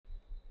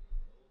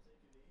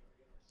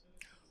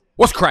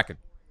What's cracking?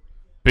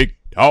 Big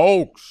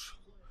dogs.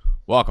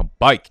 Welcome,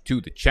 Bike,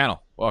 to the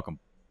channel. Welcome,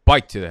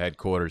 Bike, to the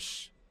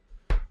headquarters.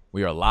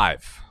 We are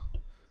live.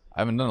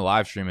 I haven't done a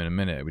live stream in a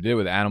minute. We did it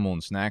with Animal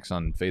and Snacks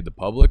on Fade the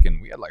Public,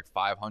 and we had like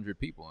 500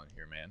 people in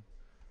here, man.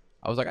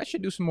 I was like, I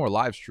should do some more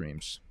live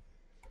streams.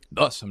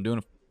 Thus, I'm doing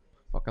a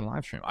fucking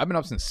live stream. I've been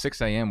up since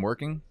 6 a.m.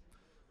 working.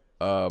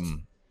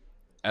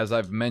 As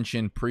I've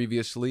mentioned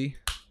previously,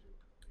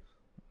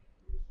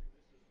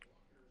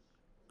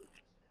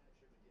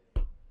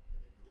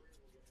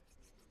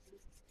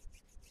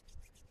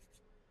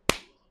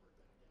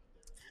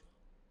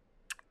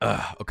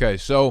 okay,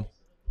 so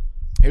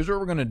here's what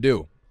we're going to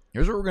do.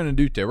 Here's what we're going to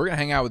do today. We're going to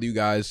hang out with you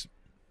guys.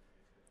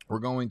 We're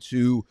going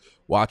to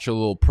watch a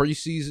little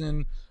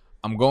preseason.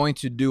 I'm going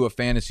to do a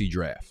fantasy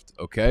draft,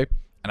 okay?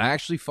 And I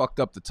actually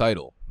fucked up the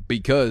title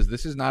because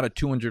this is not a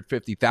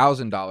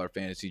 $250,000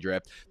 fantasy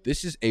draft.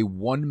 This is a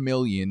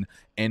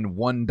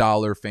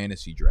 $1,001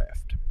 fantasy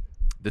draft.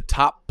 The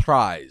top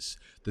prize,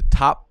 the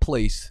top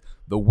place,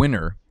 the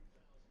winner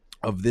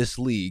of this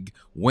league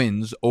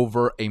wins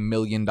over $1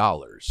 million.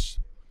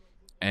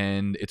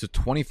 And it's a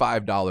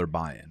 $25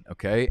 buy-in,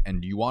 okay?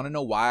 And you want to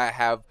know why I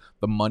have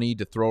the money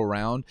to throw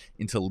around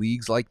into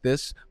leagues like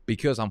this?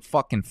 Because I'm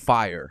fucking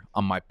fire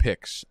on my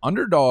picks.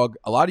 Underdog,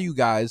 a lot of you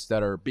guys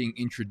that are being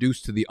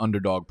introduced to the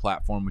Underdog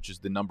platform, which is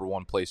the number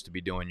one place to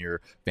be doing your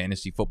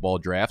fantasy football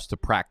drafts, to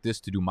practice,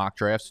 to do mock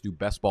drafts, to do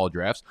best ball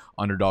drafts,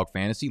 Underdog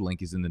Fantasy,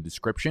 link is in the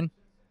description.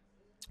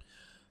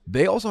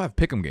 They also have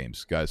pick'em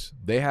games, guys.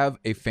 They have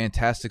a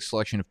fantastic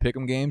selection of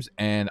pick'em games,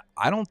 and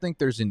I don't think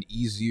there's an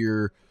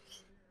easier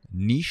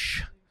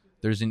niche,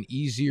 there's an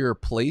easier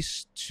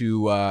place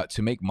to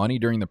make money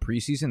during the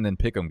preseason than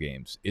pick'em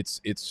games.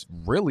 It's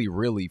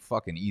really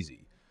fucking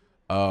easy.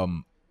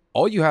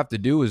 All you have to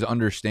do is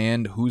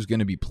understand who's going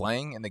to be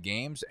playing in the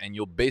games, and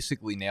you'll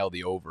basically nail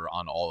the over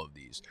on all of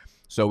these.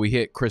 So we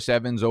hit Chris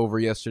Evans over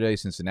yesterday,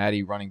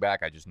 Cincinnati running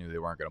back. I just knew they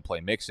weren't going to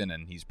play Mixon,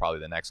 and he's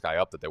probably the next guy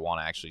up that they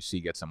want to actually see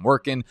get some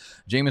work in.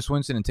 Jameis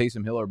Winston and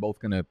Taysom Hill are both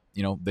going to,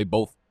 they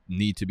both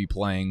need to be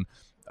playing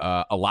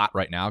a lot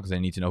right now because they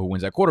need to know who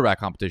wins that quarterback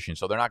competition.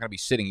 So they're not going to be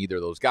sitting either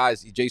of those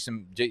guys.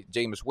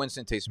 Jameis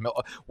Winston, Taysom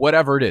Hill,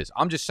 whatever it is.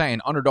 I'm just saying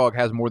Underdog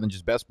has more than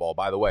just best ball,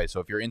 by the way. So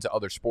if you're into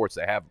other sports,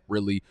 they have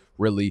really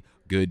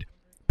good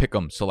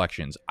pick'em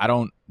selections. I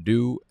don't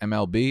do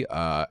MLB,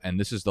 and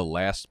this is the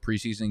last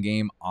preseason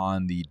game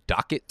on the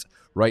docket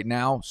right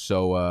now.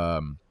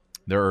 So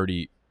they're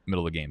already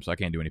middle of the game, so I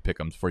can't do any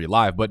pick'ems for you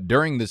live. But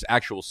during this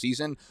actual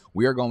season,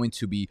 we are going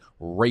to be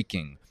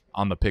raking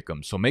on the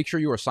pick'em. So make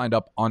sure you are signed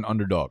up on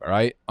Underdog, all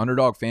right?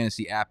 Underdog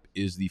Fantasy app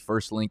is the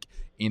first link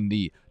in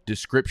the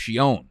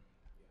description.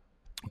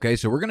 Okay,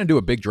 so we're going to do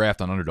a big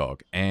draft on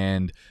Underdog,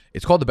 and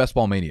it's called the Best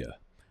Ball Mania.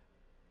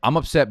 I'm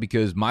upset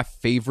because my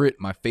favorite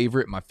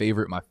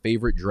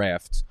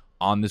draft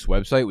on this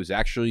website was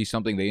actually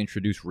something they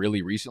introduced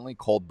really recently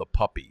called the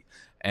Puppy.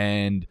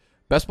 And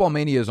Best Ball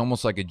Mania is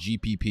almost like a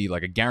GPP,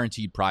 like a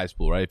guaranteed prize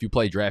pool, right? If you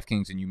play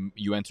DraftKings and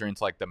you enter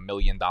into like the $1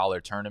 million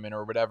tournament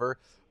or whatever,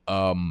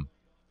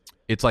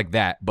 it's like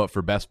that, but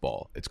for best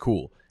ball. It's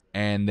cool.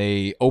 And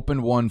they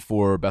opened one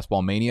for Best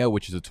Ball Mania,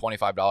 which is a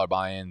 $25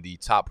 buy-in. The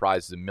top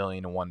prize is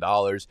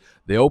 $1,001.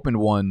 They opened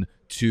one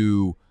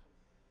to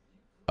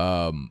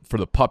for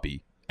the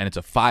Puppy, and it's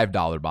a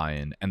 $5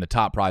 buy-in, and the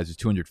top prize is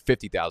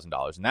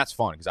 $250,000. And that's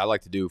fun because I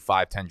like to do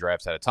 5-10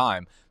 drafts at a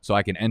time, so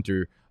I can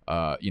enter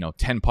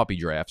 10 puppy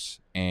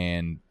drafts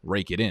and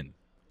rake it in.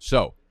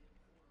 So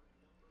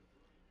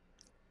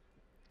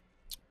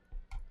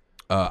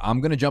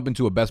I'm going to jump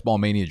into a Best Ball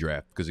Mania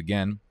draft because,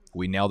 again,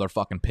 we nailed our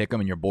fucking pick'em,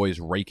 and your boy is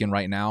raking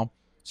right now.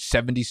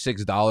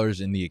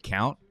 $76 in the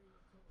account.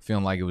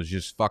 Feeling like it was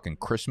just fucking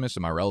Christmas,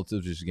 and my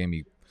relatives just gave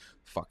me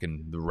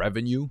fucking the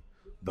revenue.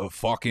 The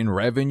fucking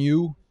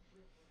revenue.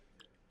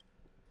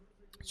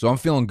 So I'm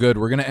feeling good.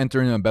 We're going to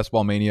enter into a Best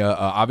Ball Mania.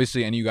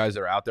 Obviously, any of you guys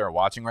that are out there are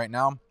watching right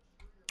now,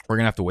 we're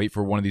going to have to wait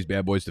for one of these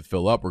bad boys to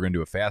fill up. We're going to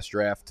do a fast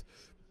draft.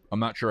 I'm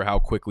not sure how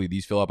quickly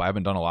these fill up. I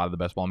haven't done a lot of the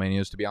Best Ball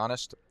Manias, to be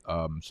honest.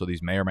 So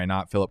these may or may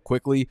not fill up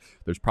quickly.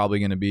 There's probably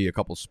going to be a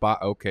couple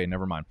spots. Okay,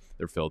 never mind.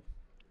 They're filled.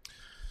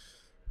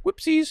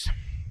 Whoopsies.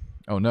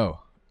 Oh, no.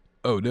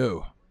 Oh,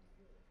 no.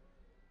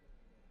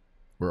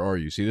 Where are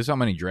you? See, this is how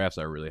many drafts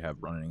I really have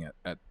running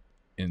at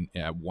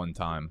one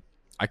time.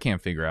 I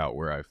can't figure out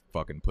where I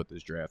fucking put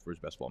this draft. Where's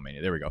Best Ball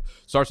Mania? There we go.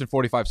 Starts in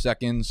 45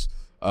 seconds.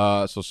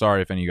 So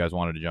sorry if any of you guys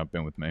wanted to jump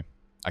in with me.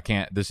 I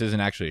can't. This isn't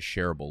actually a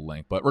shareable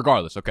link, but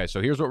regardless. Okay,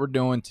 so here's what we're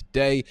doing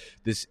today.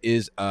 This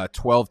is a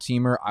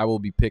 12-teamer. I will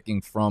be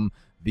picking from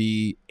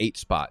the 8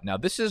 spot. Now,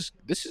 this is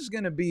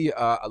going to be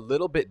a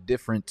little bit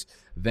different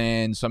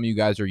than some of you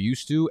guys are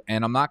used to,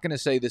 and I'm not going to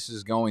say this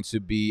is going to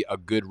be a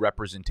good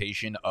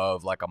representation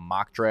of like a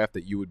mock draft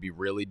that you would be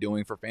really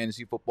doing for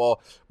fantasy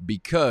football,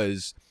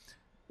 because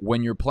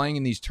when you're playing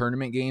in these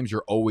tournament games,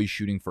 you're always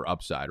shooting for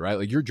upside, right?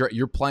 Like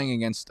you're playing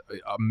against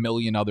a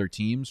million other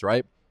teams,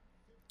 right?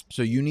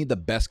 So you need the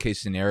best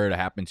case scenario to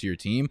happen to your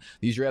team.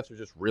 These drafts are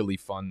just really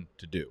fun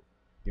to do.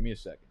 Give me a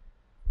second.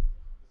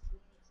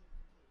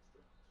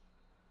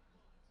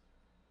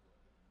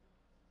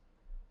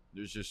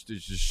 There's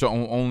just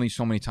only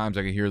so many times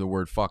I can hear the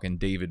word fucking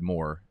David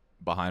Moore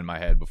behind my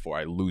head before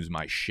I lose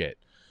my shit.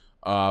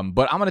 But I'm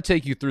going to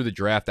take you through the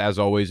draft as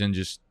always, and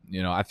just,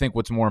 I think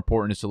what's more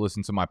important is to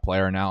listen to my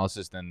player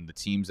analysis than the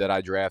teams that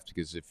I draft,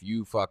 because if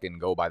you fucking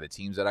go by the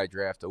teams that I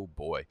draft, oh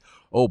boy,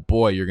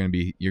 you're going to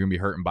be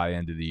hurting by the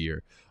end of the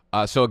year.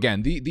 So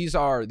again, these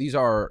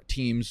are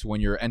teams when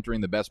you're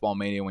entering the Best Ball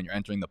Mania, when you're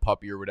entering the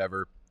puppy or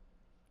whatever,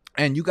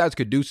 and you guys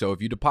could do so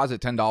if you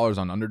deposit $10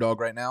 on Underdog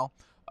right now.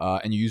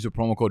 And you use the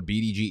promo code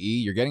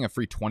BDGE, you're getting a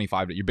free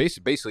 $25. You're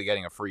basically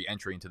getting a free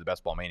entry into the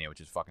Best Ball Mania,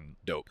 which is fucking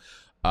dope.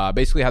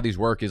 Basically, how these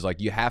work is like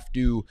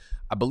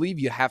I believe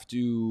you have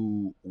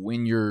to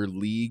win your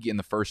league in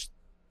the first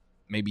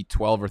maybe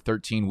 12 or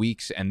 13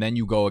 weeks, and then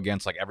you go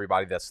against like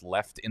everybody that's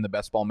left in the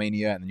Best Ball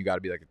Mania, and then you got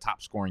to be like the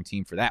top scoring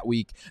team for that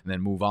week, and then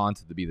move on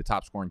to be the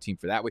top scoring team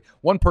for that week.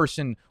 One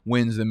person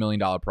wins the $1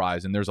 million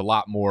prize, and there's a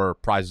lot more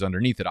prizes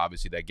underneath it,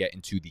 obviously, that get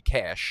into the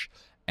cash.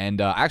 And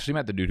I actually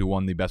met the dude who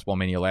won the Best Ball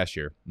Mania last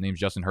year. His name's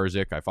Justin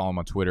Herzik. I follow him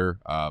on Twitter.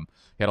 He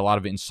had a lot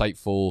of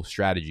insightful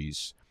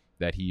strategies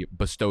that he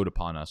bestowed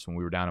upon us when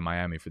we were down in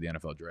Miami for the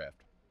NFL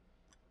draft.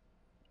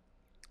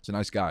 It's a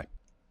nice guy.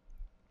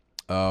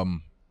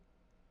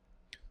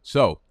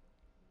 So,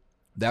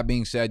 that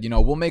being said,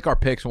 we'll make our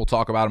picks and we'll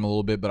talk about them a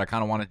little bit, but I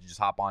kind of wanted to just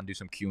hop on, do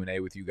some Q&A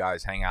with you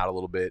guys, hang out a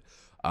little bit.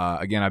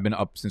 Again, I've been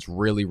up since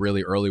really,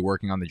 really early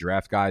working on the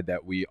draft guide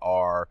that we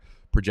are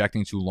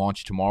projecting to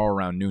launch tomorrow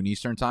around noon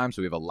Eastern time,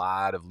 so we have a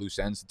lot of loose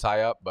ends to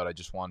tie up, but I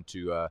just wanted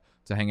to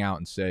hang out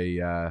and say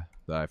that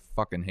I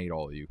fucking hate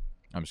all of you.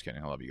 I'm just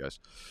kidding. I love you guys.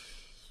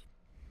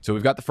 So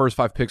we've got the first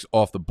 5 picks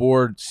off the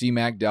board.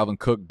 C-Mac, Dalvin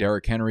Cook,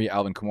 Derrick Henry,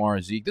 Alvin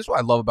Kamara, Zeke. This is what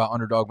I love about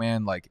Underdog,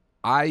 man. Like,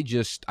 I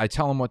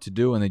tell them what to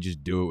do, and they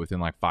just do it within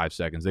like 5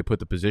 seconds. They put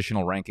the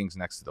positional rankings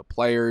next to the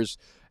players,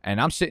 and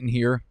I'm sitting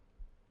here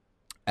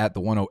at the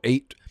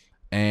 108,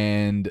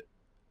 and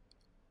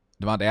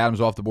Davante Adams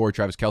off the board,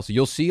 Travis Kelce.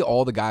 You'll see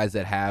all the guys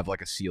that have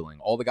like a ceiling,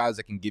 all the guys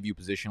that can give you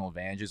positional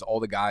advantages,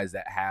 all the guys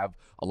that have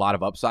a lot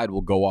of upside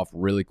will go off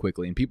really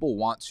quickly. And people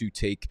want to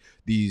take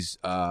these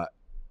lineups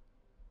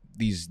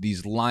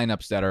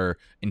that are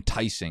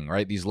enticing,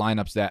 right? These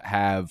lineups that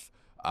have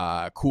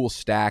cool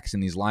stacks,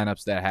 and these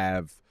lineups that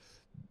have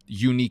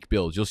unique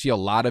builds. You'll see a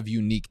lot of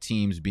unique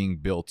teams being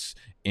built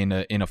in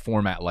a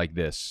format like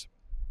this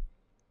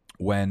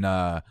when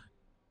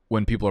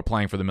people are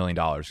playing for the $1 million.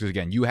 Because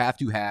again, you have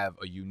to have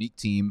a unique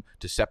team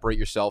to separate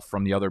yourself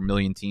from the other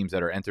million teams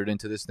that are entered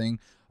into this thing.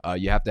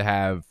 You have to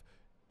have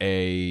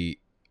a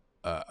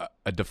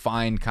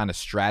defined kind of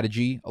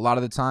strategy a lot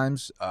of the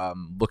times,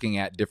 looking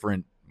at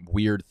different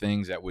weird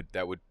things that would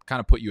kind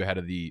of put you ahead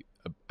of the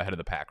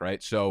pack,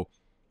 right? So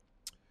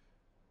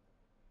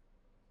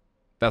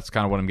that's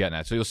kind of what I'm getting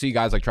at. So you'll see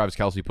guys like Travis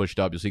Kelce pushed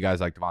up. You'll see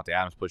guys like Davante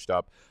Adams pushed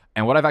up.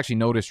 And what I've actually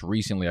noticed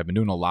recently, I've been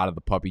doing a lot of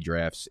the puppy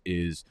drafts,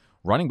 is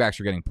running backs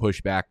are getting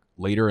pushed back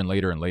later and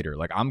later and later.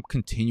 Like, I'm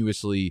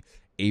continuously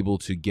able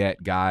to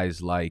get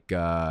guys like,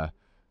 I'm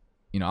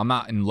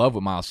not in love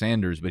with Miles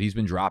Sanders, but he's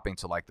been dropping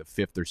to like the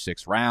 5th or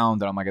 6th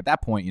round. And I'm like, at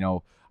that point,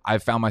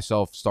 I've found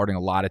myself starting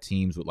a lot of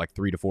teams with like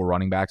 3 to 4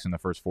 running backs in the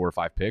first 4 or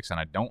 5 picks,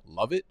 and I don't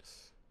love it,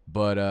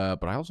 but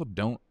I also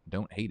don't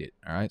hate it.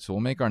 All right, so we'll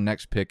make our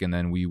next pick, and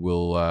then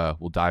we'll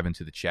dive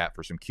into the chat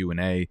for some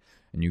Q&A,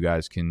 and you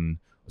guys can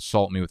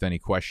assault me with any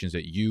questions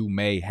that you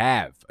may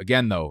have.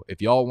 Again, though,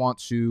 if y'all want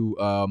to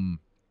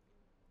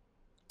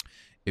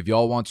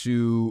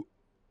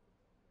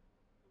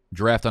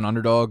draft on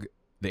Underdog,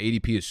 the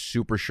ADP is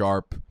super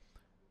sharp.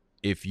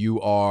 If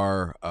you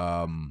are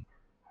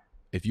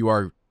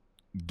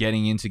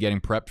getting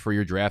prepped for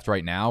your draft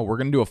right now, we're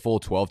gonna do a full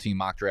 12-team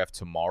mock draft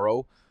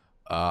tomorrow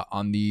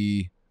on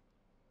the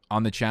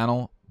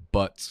channel,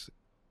 but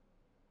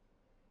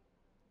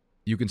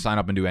you can sign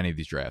up and do any of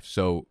these drafts.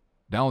 So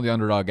download the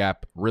Underdog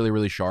app. Really,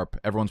 really sharp.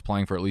 Everyone's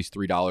playing for at least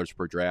 $3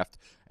 per draft,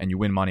 and you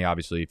win money,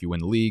 obviously, if you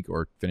win the league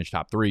or finish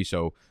top 3.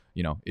 So,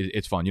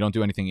 it's fun. You don't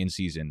do anything in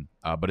season,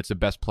 but it's the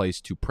best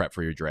place to prep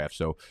for your draft.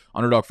 So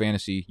Underdog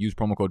Fantasy, use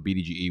promo code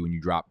BDGE when you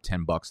drop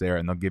 $10 there,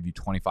 and they'll give you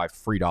 $25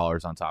 free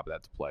on top of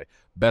that to play.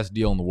 Best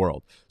deal in the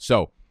world.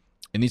 So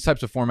in these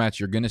types of formats,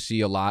 you're going to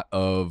see a lot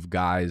of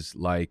guys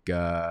like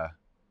Joe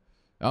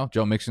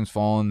Mixon's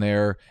fallen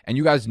there. And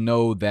you guys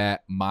know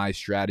that my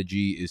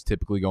strategy is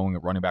typically going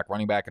at running back,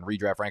 and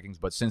redraft rankings.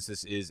 But since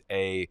this is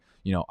a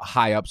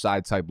high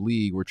upside type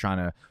league, we're trying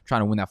to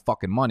win that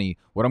fucking money.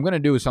 What I'm going to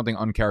do is something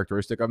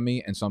uncharacteristic of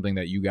me, and something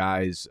that you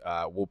guys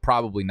will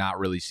probably not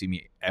really see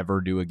me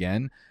ever do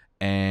again.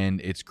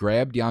 And it's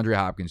grab DeAndre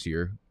Hopkins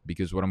here,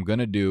 because what I'm going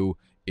to do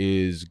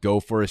is go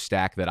for a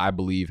stack that I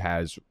believe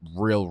has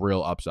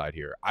real upside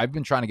here. I've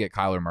been trying to get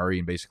Kyler Murray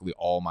in basically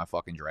all my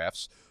fucking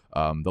drafts.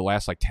 The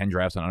last like 10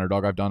 drafts on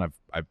Underdog I've done,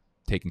 I've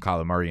taken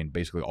Kyler Murray in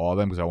basically all of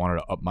them, because I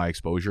wanted to up my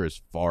exposure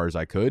as far as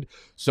I could.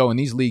 So in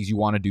these leagues, you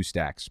want to do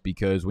stacks,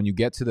 because when you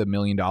get to the $1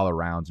 million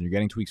rounds and you're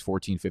getting to weeks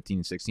 14, 15,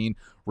 and 16,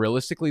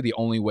 realistically, the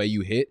only way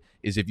you hit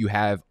is if you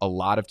have a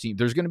lot of teams.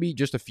 There's going to be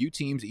just a few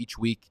teams each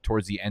week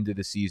towards the end of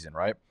the season,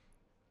 right?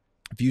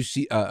 if you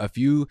see a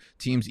few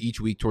teams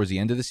each week towards the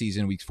end of the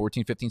season, weeks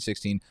 14, 15,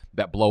 16,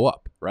 that blow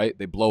up, right?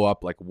 They blow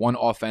up. Like one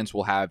offense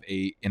will have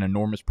an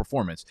enormous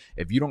performance.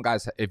 If you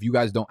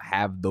guys don't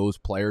have those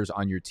players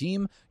on your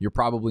team, you're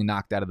probably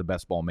knocked out of the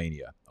best ball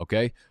mania.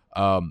 Okay.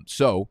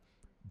 So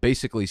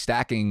basically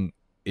stacking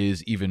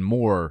is even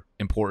more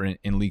important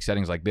in league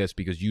settings like this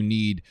because you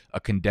need a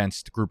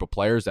condensed group of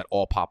players that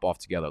all pop off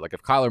together. Like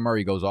if Kyler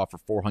Murray goes off for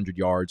 400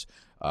 yards,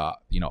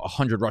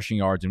 100 rushing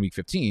yards in week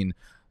 15,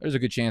 there's a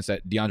good chance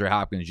that DeAndre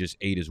Hopkins just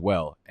ate as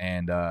well.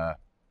 And that's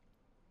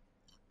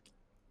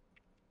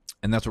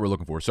what we're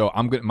looking for. So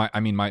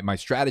my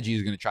strategy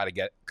is going to try to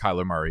get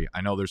Kyler Murray.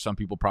 I know there's some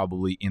people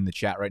probably in the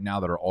chat right now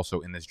that are also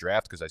in this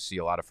draft because I see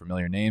a lot of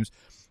familiar names.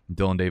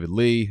 Dylan David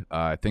Lee.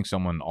 I think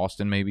someone,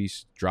 Austin maybe,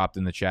 dropped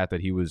in the chat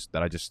that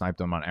I just sniped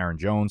him on Aaron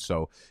Jones.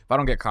 So if I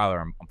don't get Kyler,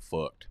 I'm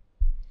fucked.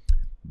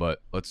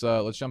 But let's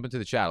jump into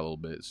the chat a little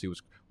bit, see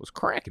what's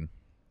cracking.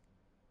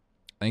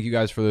 Thank you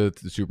guys for the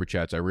super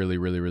chats. I really,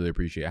 really, really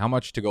appreciate it. How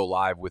much to go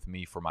live with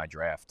me for my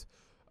draft?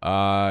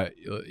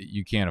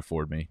 You can't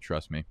afford me.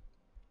 Trust me.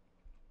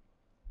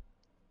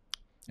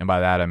 And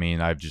by that, I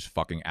mean I've just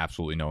fucking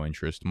absolutely no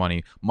interest.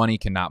 Money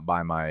cannot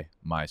buy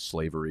my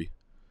slavery.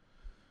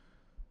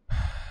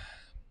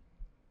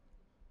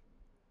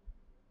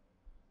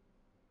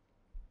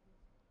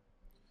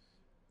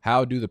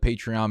 How do the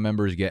Patreon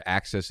members get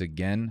access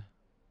again?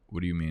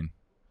 What do you mean?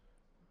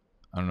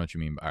 I don't know what you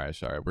mean. All right,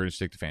 sorry. We're going to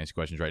stick to fantasy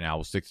questions right now.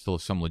 We'll stick to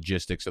some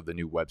logistics of the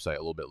new website a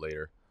little bit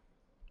later.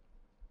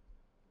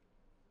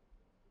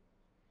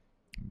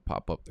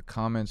 Pop up the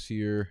comments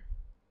here.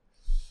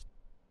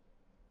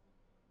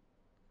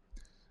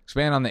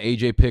 Expand on the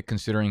AJ pick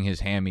considering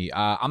his hammy.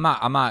 I'm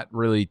not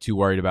really too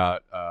worried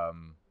about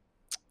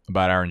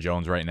Aaron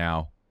Jones right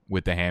now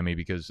with the hammy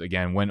because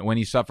again, when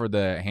he suffered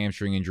the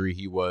hamstring injury,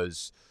 he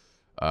was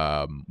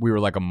we were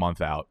like a month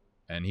out,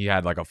 and he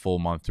had like a full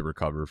month to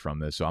recover from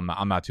this. So I'm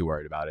not too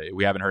worried about it.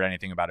 We haven't heard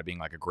anything about it being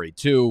like a grade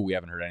 2. We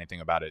haven't heard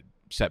anything about it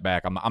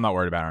setback. I'm not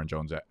worried about Aaron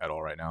Jones at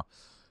all right now.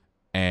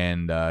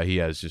 And he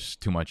has just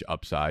too much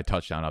upside,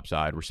 touchdown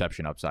upside,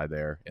 reception upside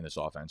there in this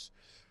offense.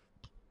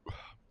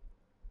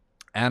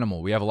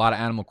 Animal. We have a lot of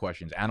animal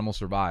questions. Animal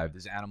survived.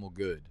 Is Animal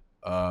good?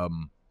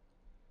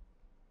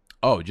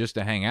 Just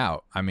to hang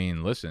out. I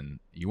mean, listen,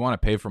 you want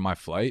to pay for my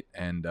flight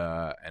and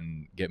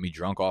get me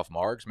drunk off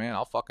Margs, man?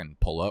 I'll fucking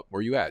pull up.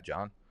 Where you at,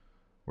 John?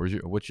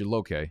 What's your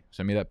locale?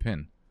 Send me that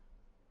pin.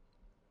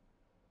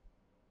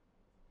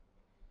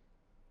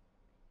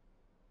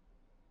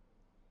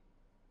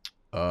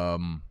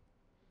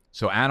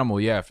 So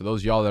Animal, yeah, for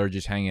those of y'all that are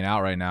just hanging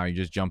out right now, you're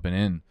just jumping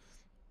in.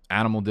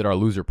 Animal did our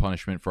loser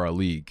punishment for our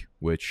league,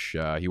 which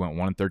he went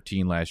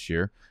 1-13 last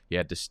year. He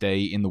had to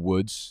stay in the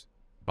woods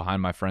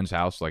behind my friend's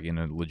house, like in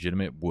a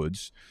legitimate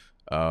woods,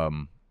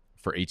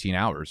 for 18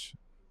 hours.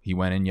 He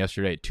went in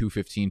yesterday at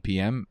 2:15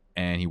 p.m.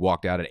 and he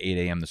walked out at 8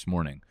 a.m. this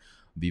morning.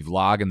 The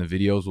vlog and the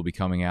videos will be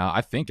coming out.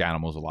 I think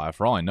Animal's alive,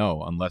 for all I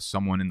know, unless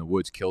someone in the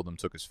woods killed him,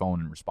 took his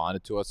phone, and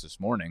responded to us this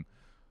morning.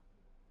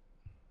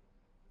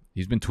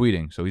 He's been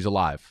tweeting, so he's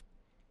alive.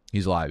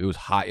 He's alive. It was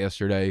hot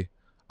yesterday.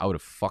 I would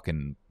have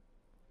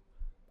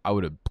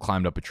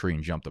climbed up a tree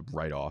and jumped up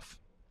right off.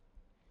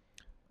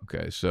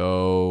 Okay,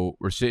 so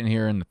we're sitting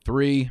here in the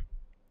 3.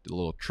 Did a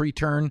little tree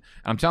turn. And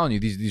I'm telling you,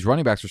 these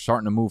running backs are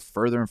starting to move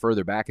further and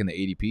further back in the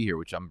ADP here,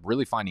 which I'm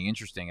really finding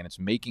interesting. And it's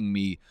making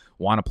me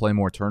want to play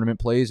more tournament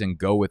plays and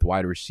go with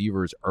wide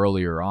receivers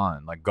earlier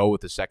on. Like go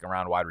with the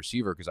second-round wide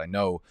receiver because I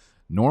know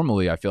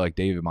normally I feel like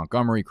David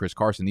Montgomery, Chris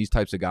Carson, these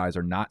types of guys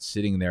are not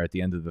sitting there at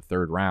the end of the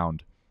 3rd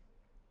round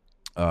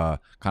kind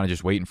of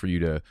just waiting for you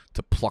to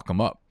pluck them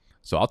up.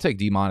 So I'll take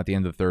D-Mon at the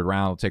end of the 3rd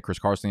round. I'll take Chris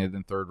Carson at the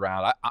 3rd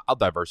round. I'll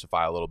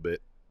diversify a little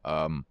bit.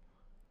 And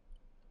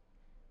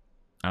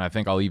I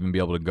think I'll even be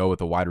able to go with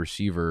a wide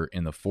receiver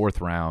in the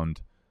 4th round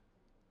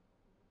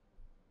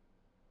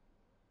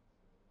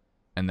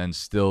and then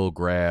still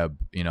grab,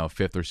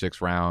 5th or 6th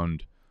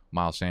round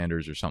Miles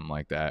Sanders or something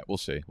like that. We'll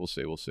see.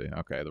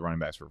 Okay, the running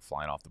backs are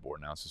flying off the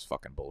board now. This is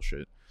fucking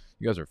bullshit.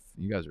 You guys are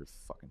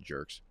fucking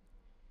jerks.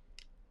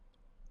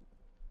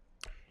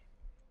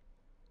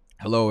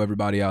 Hello,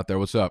 everybody out there.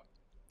 What's up?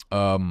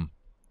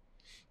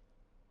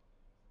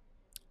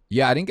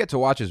 Yeah, I didn't get to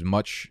watch as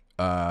much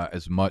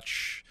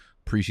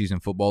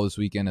preseason football this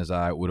weekend as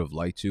I would have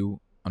liked to.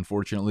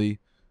 Unfortunately,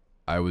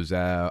 I went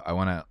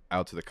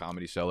out to the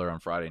Comedy Cellar on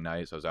Friday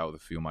night. So I was out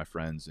with a few of my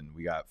friends, and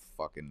we got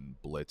fucking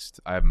blitzed.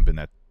 I haven't been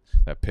that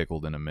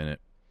pickled in a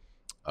minute.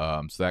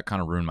 So that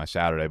kind of ruined my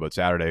Saturday. But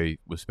Saturday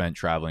was spent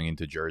traveling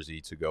into Jersey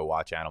to go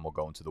watch Animal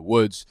go into the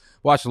woods.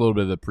 Watched a little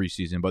bit of the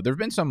preseason, but there've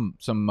been some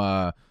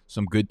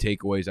good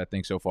takeaways I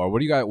think so far.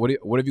 What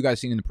have you guys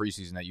seen in the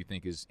preseason that you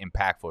think is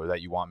impactful or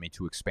that you want me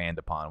to expand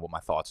upon? What my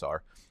thoughts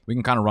are? We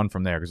can kind of run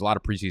from there because a lot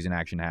of preseason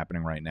action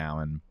happening right now,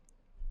 and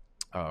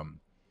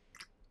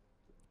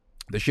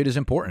the shit is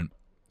important.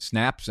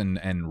 Snaps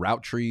and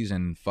route trees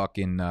and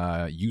fucking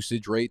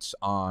usage rates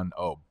on,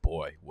 oh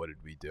boy, what did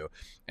we do?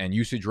 And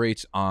usage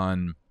rates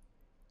on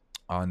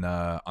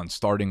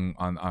starting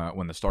on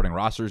when the starting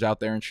roster's out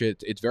there and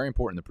shit. It's very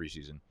important in the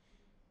preseason.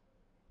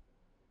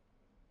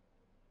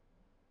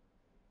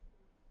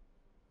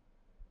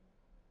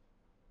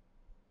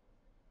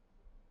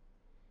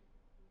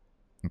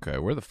 Okay,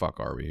 where the fuck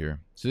are we here?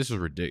 So this is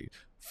ridiculous.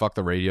 Fuck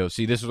the radio.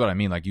 See, this is what I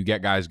mean. Like, you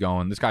get guys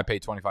going. This guy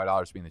paid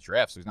 $25 to be in the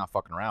draft, so he's not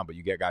fucking around. But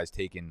you get guys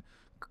taking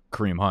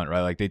Kareem Hunt,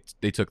 right? Like,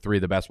 they took 3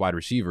 of the best wide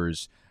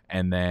receivers.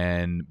 And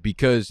then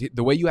because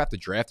the way you have to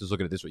draft is, look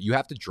at it this way. You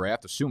have to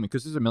draft assuming,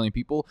 because there's a million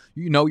people,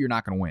 you know you're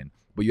not going to win.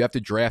 But you have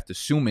to draft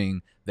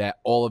assuming that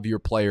all of your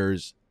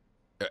players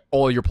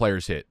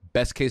hit.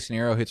 Best case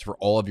scenario hits for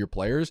all of your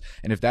players.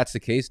 And if that's the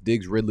case,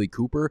 Diggs, Ridley,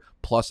 Cooper,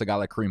 plus a guy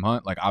like Kareem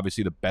Hunt, like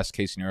obviously the best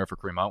case scenario for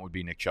Kareem Hunt would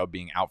be Nick Chubb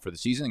being out for the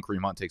season, and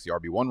Kareem Hunt takes the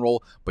RB1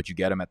 role, but you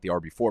get him at the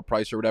RB4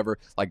 price or whatever.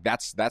 Like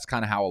that's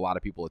kind of how a lot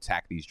of people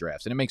attack these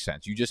drafts. And it makes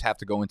sense. You just have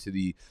to go into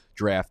the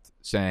draft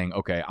saying,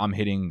 okay, I'm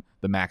hitting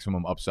the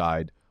maximum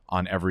upside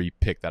on every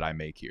pick that I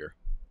make here.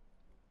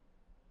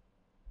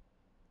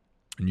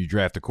 And you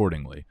draft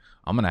accordingly.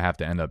 I'm going to have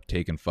to end up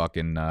taking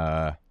fucking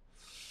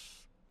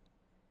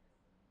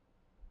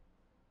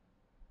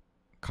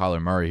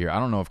Kyler Murray here. I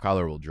don't know if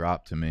Kyler will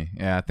drop to me.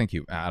 Yeah, I think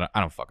I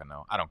don't fucking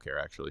know. I don't care,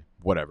 actually.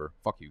 Whatever.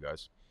 Fuck you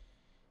guys.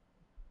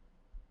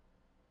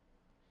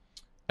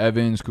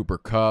 Evans, Cooper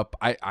Kupp.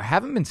 I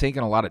haven't been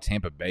taking a lot of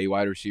Tampa Bay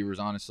wide receivers,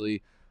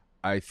 honestly.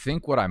 I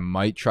think what I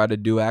might try to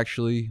do,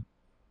 actually,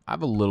 I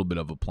have a little bit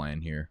of a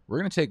plan here. We're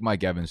going to take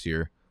Mike Evans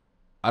here.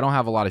 I don't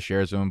have a lot of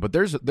shares of him, but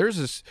there's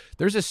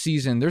a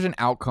season, there's an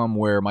outcome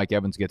where Mike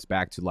Evans gets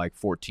back to like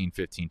 14,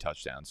 15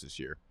 touchdowns this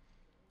year.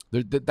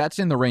 That's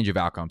in the range of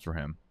outcomes for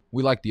him.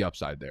 We like the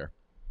upside there.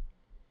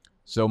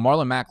 So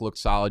Marlon Mack looked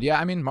solid. Yeah,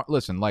 I mean,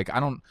 listen, like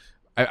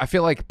I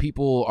feel like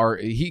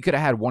he could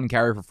have had 1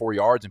 carry for 4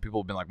 yards and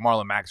people have been like,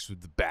 Marlon Mack's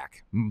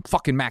back.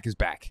 Fucking Mack is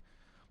back.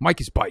 Mike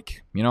is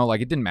bike. You know,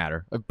 like it didn't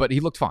matter, but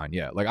he looked fine.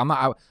 Yeah, like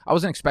I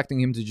wasn't expecting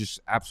him to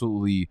just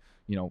absolutely,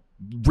 you know,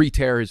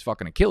 re-tear his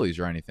fucking Achilles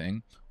or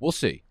anything. We'll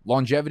see.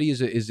 Longevity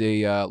is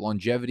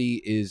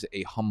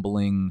a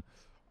humbling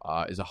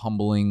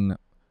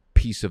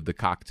piece of the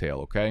cocktail.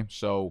 Okay,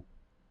 so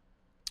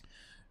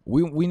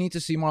we need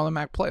to see Marlon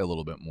Mack play a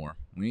little bit more.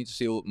 We need to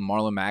see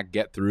Marlon Mack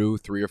get through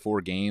 3 or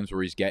 4 games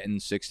where he's getting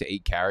 6 to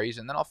 8 carries,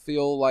 and then I'll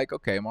feel like,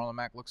 okay, Marlon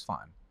Mack looks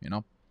fine. You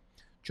know,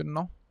 shouldn't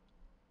know.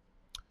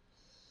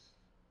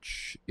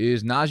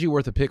 Is Najee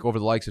worth a pick over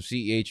the likes of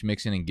CEH,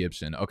 Mixon, and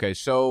Gibson? Okay,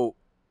 so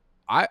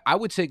I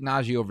would take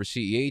Najee over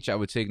CEH. I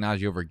would take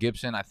Najee over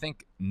Gibson. I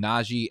think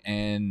Najee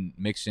and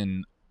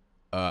Mixon,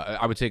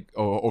 I would take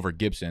over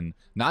Gibson.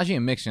 Najee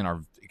and Mixon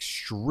are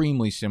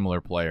extremely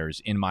similar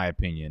players, in my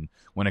opinion,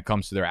 when it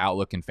comes to their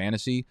outlook in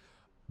fantasy,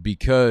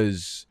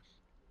 because,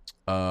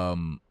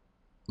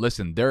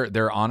 listen,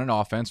 they're on an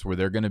offense where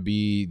they're going to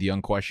be the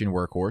unquestioned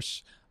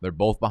workhorse. They're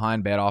both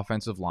behind bad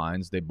offensive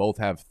lines. They both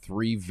have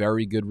 3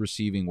 very good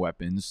receiving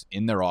weapons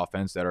in their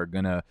offense that are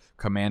going to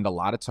command a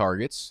lot of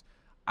targets.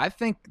 I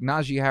think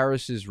Najee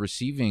Harris's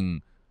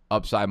receiving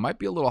upside might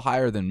be a little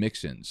higher than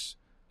Mixon's.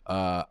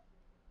 Or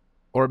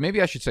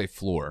maybe I should say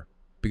floor,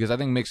 because I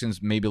think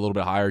Mixon's maybe a little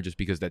bit higher just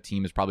because that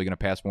team is probably going to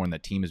pass more and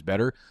that team is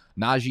better.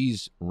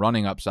 Najee's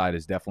running upside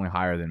is definitely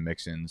higher than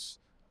Mixon's,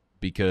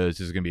 because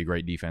this is going to be a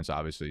great defense,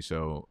 obviously.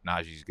 So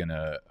Najee's going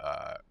to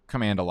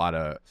command a lot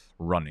of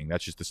running.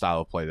 That's just the style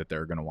of play that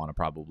they're going to want to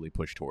probably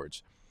push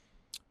towards.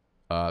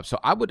 So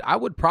I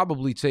would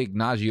probably take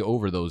Najee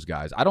over those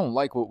guys. I don't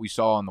like what we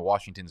saw in the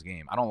Washington's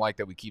game. I don't like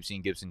that we keep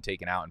seeing Gibson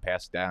taken out and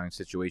pass down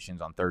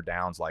situations on 3rd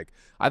downs. Like,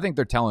 I think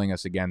they're telling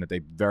us again that they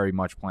very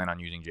much plan on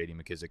using J.D.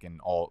 McKissic in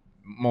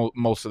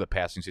most of the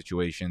passing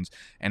situations,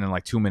 and in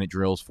like 2-minute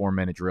drills,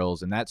 4-minute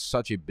drills, and that's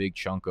such a big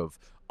chunk of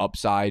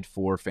upside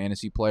for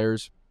fantasy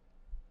players.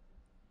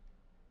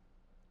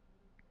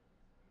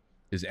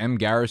 Is M.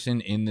 Garrison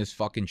in this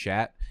fucking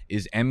chat?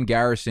 Is M.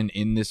 Garrison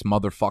in this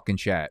motherfucking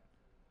chat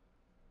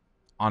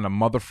on a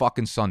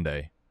motherfucking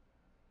Sunday?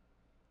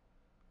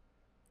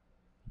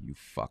 You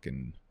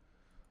fucking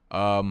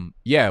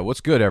yeah,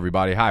 what's good,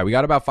 everybody? Hi, we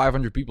got about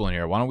 500 people in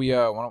here. Why don't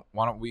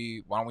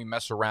we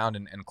mess around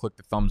and click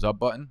the thumbs up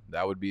button?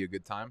 That would be a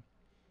good time.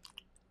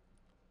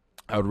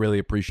 I would really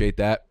appreciate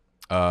that.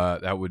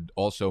 That would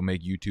also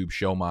make YouTube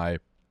show my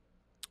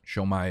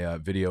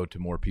video to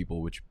more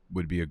people, which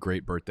would be a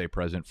great birthday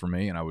present for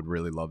me, and I would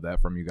really love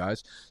that from you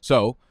guys.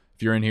 So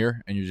if you're in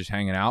here and you're just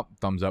hanging out,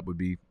 thumbs up would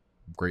be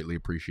greatly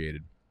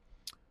appreciated.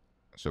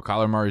 So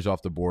Kyler Murray's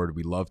off the board.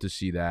 We love to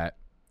see that.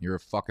 You're a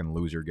fucking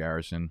loser,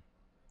 Garrison.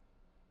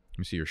 Let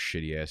me see your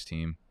shitty ass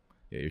team.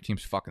 Yeah, your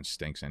team's fucking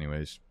stinks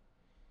anyways.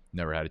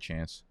 Never had a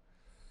chance.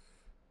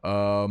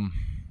 Oh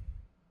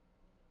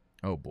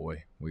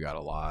boy, we got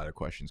a lot of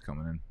questions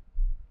coming in.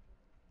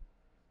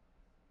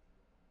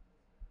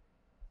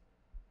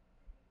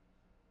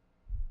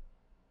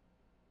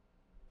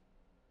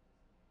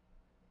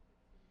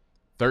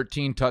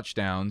 13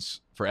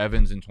 touchdowns for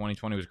Evans in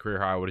 2020 was a career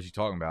high. What is he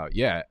talking about?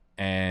 Yeah,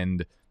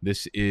 and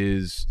this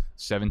is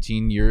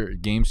 17-year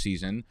game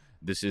season.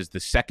 This is the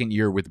 2nd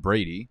year with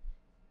Brady.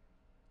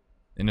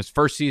 In his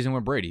first season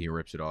with Brady, he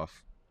rips it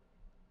off.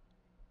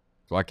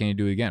 So why can't he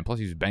do it again? Plus,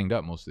 he was banged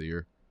up most of the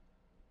year.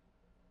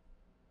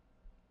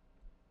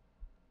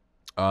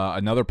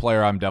 Another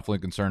player I'm definitely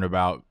concerned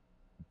about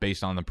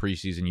based on the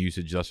preseason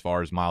usage thus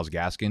far is Myles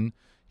Gaskin.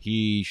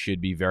 He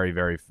should be very,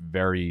 very,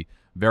 very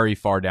very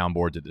far down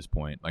boards at this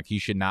point. Like, he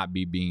should not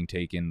be being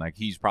taken. Like,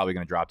 he's probably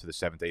going to drop to the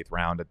 7th, 8th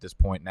round at this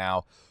point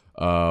now.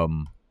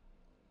 So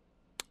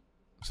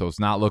it's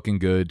not looking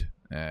good.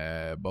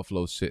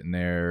 Buffalo's sitting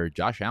there.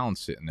 Josh Allen's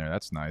sitting there.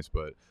 That's nice,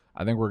 but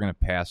I think we're going to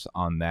pass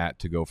on that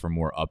to go for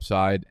more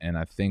upside. And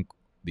I think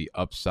the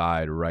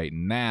upside right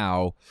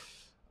now,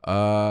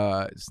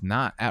 it's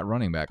not at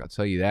running back. I'll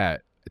tell you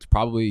that. It's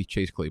probably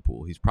Chase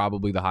Claypool. He's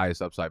probably the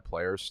highest upside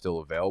player still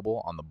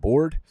available on the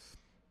board.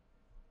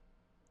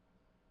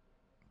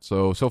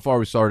 So far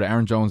we started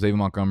Aaron Jones, David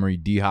Montgomery,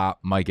 D-Hop,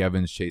 Mike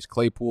Evans, Chase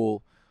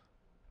Claypool.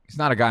 He's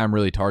not a guy I'm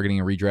really targeting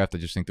in redraft. I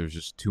just think there's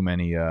just too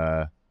many.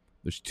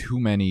 There's too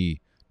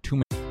many.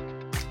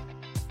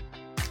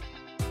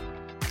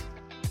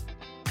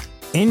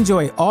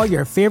 Enjoy all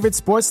your favorite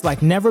sports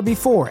like never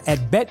before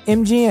at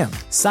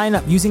BetMGM. Sign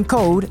up using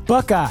code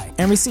Buckeye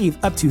and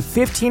receive up to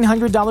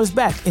 $1,500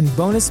 back in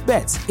bonus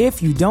bets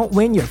if you don't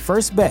win your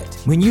first bet.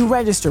 When you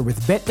register with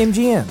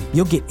BetMGM,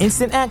 you'll get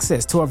instant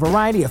access to a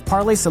variety of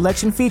parlay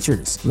selection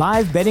features,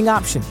 live betting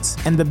options,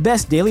 and the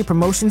best daily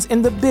promotions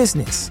in the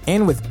business.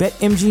 And with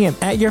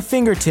BetMGM at your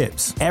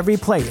fingertips, every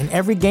play and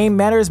every game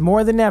matters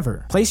more than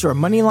ever. Place your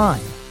money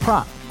line,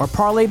 prop, or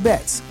parlay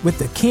bets with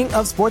the king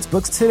of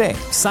sportsbooks today.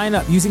 Sign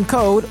up using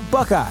code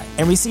Buckeye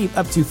and receive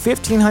up to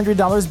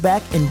 $1,500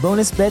 back in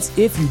bonus bets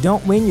if you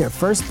don't win your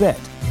first bet.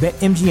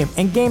 BetMGM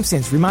and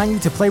GameSense remind you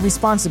to play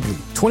responsibly.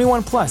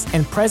 21 plus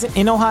and present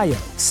in Ohio,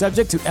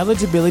 subject to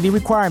eligibility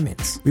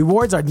requirements.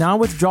 Rewards are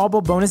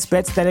non-withdrawable bonus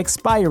bets that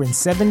expire in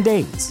 7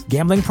 days.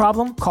 Gambling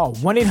problem? Call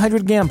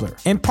 1-800-GAMBLER.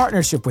 In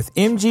partnership with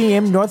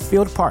MGM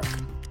Northfield Park.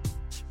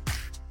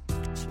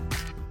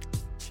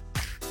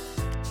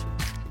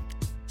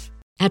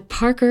 At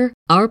Parker,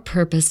 our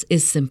purpose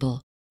is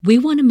simple. We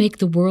want to make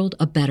the world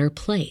a better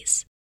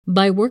place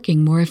by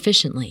working more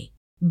efficiently,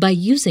 by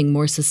using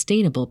more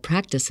sustainable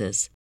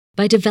practices,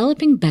 by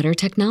developing better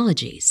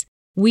technologies.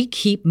 We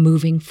keep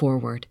moving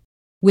forward.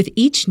 With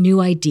each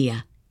new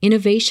idea,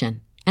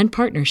 innovation, and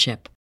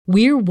partnership,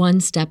 we're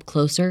one step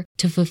closer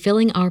to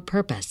fulfilling our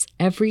purpose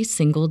every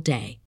single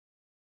day.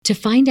 To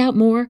find out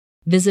more,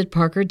 visit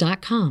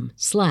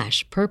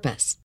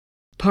parker.com/purpose.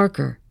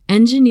 Parker,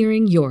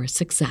 engineering your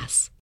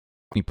success.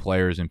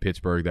 Players in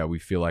Pittsburgh that we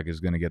feel like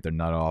is going to get their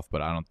nut off,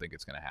 but I don't think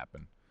it's going to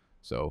happen.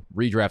 So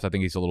redraft, I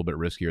think he's a little bit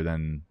riskier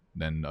than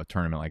a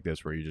tournament like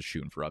this where you're just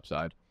shooting for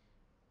upside.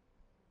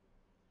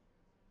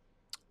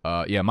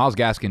 Myles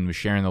Gaskin was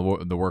sharing the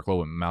workload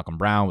with Malcolm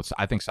Brown.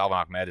 I think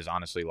Salvon Ahmed is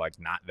honestly like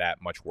not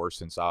that much worse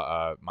than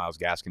Myles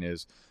Gaskin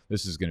is.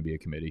 This is going to be a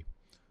committee.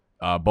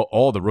 But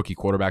all the rookie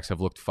quarterbacks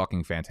have looked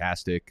fucking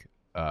fantastic.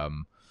 I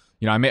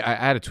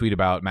had a tweet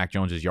about Mac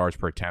Jones' yards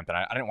per attempt, and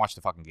I didn't watch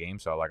the fucking game,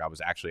 so I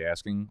was actually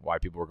asking why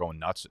people were going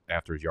nuts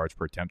after his yards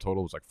per attempt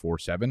total was like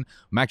 4.7.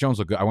 Mac Jones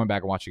looked good. I went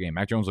back and watched the game.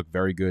 Mac Jones looked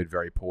very good,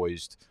 very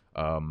poised.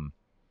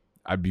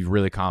 I'd be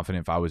really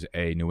confident if I was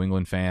a New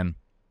England fan.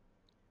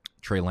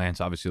 Trey Lance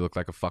obviously looked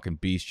like a fucking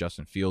beast.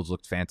 Justin Fields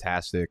looked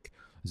fantastic.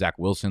 Zach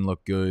Wilson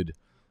looked good.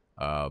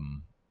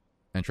 And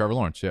Trevor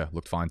Lawrence,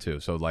 looked fine too.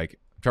 So,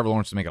 Trevor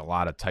Lawrence is making a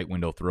lot of tight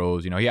window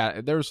throws.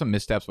 There were some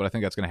missteps, but I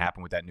think that's going to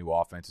happen with that new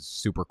offense. It's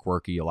super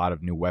quirky, a lot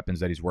of new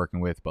weapons that he's working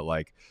with. But,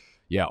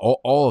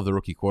 all of the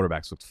rookie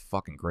quarterbacks looked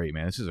fucking great,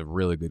 man. This is a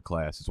really good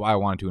class. That's why I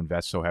wanted to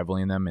invest so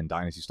heavily in them in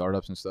dynasty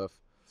startups and stuff.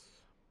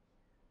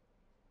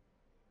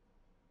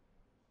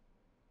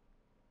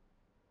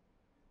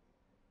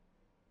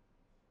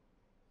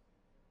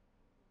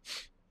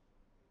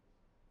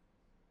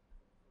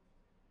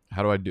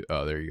 How do I do?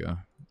 Oh, there you go.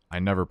 I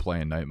never play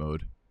in night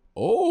mode.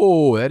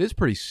 Oh, that is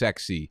pretty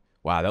sexy.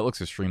 Wow, that makes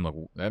the stream look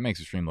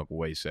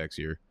way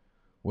sexier.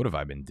 What have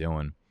I been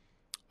doing?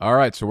 All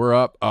right, so we're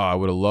up. I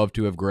would have loved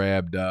to have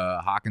grabbed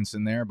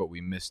Hockenson there, but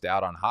we missed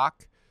out on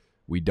Hawk.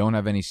 We don't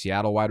have any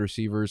Seattle wide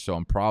receivers, so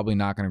I'm probably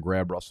not going to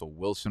grab Russell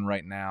Wilson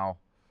right now.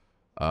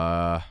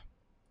 I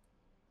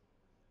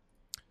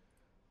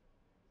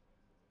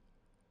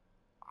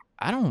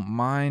don't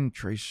mind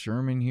Trey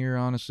Sermon here,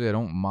 honestly. I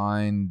don't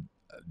mind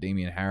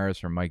Damian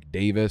Harris or Mike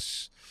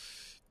Davis.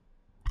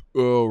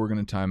 Oh, we're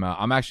going to time out.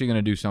 I'm actually going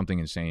to do something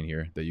insane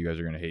here that you guys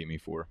are going to hate me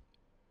for.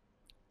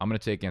 I'm going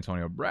to take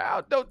Antonio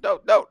Brown.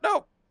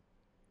 No.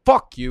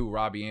 Fuck you,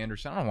 Robbie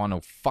Anderson. I don't want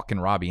no fucking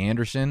Robbie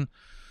Anderson.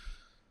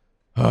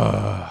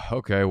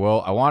 Okay,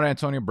 well, I wanted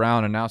Antonio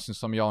Brown, and now since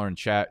some of y'all are in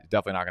chat,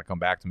 definitely not going to come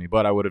back to me,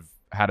 but I would have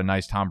had a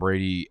nice Tom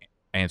Brady,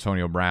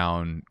 Antonio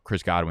Brown,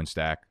 Chris Godwin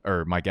stack,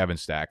 or Mike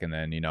Evans stack, and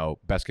then,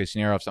 best case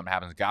scenario, if something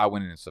happens to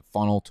Godwin and it's a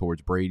funnel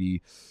towards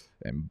Brady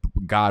and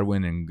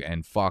Godwin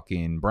and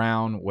fucking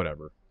Brown,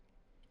 whatever.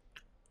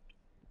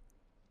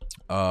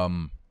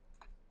 What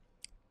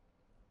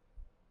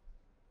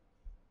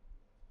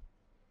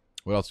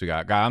else we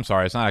got? God, I'm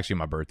sorry. It's not actually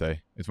my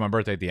birthday. It's my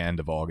birthday at the end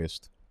of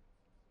August.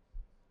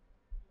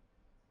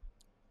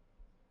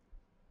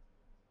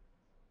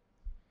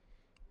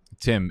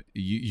 Tim,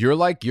 you're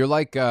like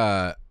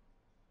the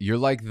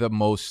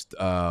most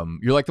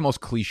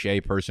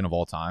cliche person of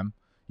all time.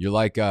 You're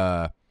like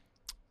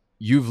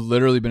you've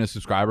literally been a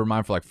subscriber of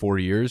mine for like 4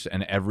 years,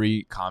 and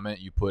every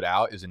comment you put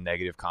out is a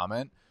negative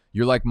comment.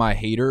 You're like my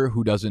hater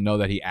who doesn't know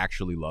that he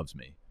actually loves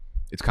me.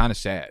 It's kind of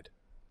sad.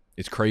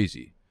 It's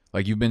crazy.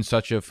 Like, you've been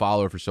such a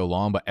follower for so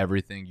long, but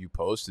everything you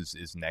post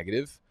is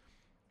negative.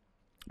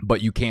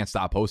 But you can't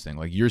stop posting.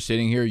 Like, you're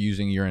sitting here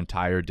using your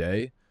entire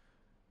day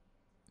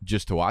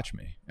just to watch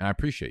me. And I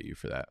appreciate you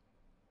for that.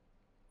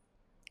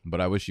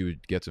 But I wish you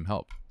would get some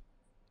help.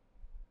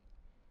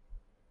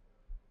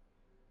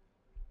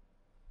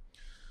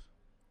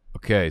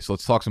 Okay, so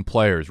let's talk some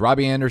players.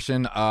 Robbie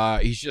Anderson,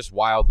 he's just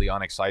wildly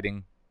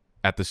unexciting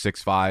at the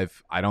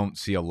 6'5". I don't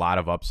see a lot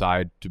of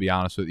upside, to be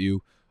honest with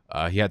you.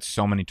 He had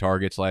so many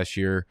targets last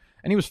year,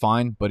 and he was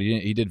fine, but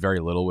he did very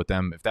little with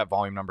them. If that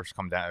volume numbers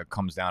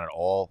comes down at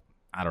all,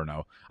 I don't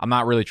know. I'm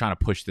not really trying to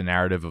push the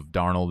narrative of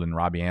Darnold and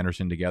Robbie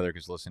Anderson together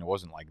because, listen, it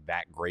wasn't like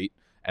that great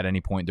at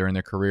any point during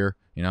their career.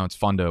 You know, it's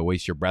fun to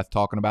waste your breath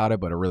talking about it,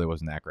 but it really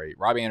wasn't that great.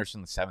 Robbie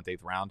Anderson, the 7th,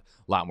 8th round,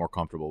 a lot more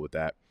comfortable with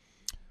that.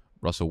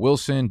 Russell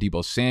Wilson,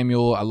 Deebo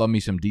Samuel. I love me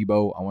some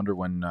Deebo. I wonder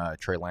when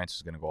Trey Lance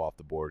is going to go off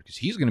the board because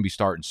he's going to be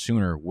starting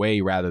sooner, way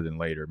rather than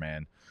later,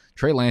 man.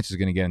 Trey Lance is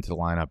going to get into the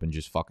lineup and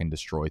just fucking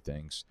destroy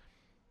things.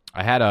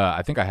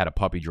 I think I had a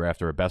puppy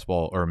draft or a best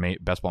ball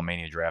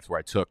mania draft where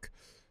I took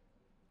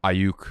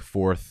Ayuk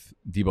 4th,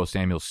 Deebo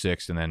Samuel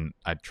 6th, and then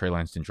Trey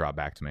Lance didn't drop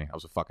back to me. I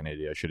was a fucking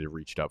idiot. I should have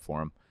reached up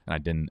for him, and I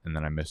didn't, and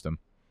then I missed him,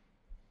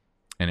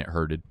 and it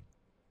hurted.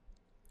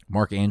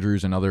 Mark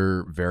Andrews,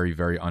 another very,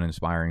 very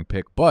uninspiring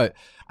pick, but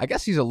I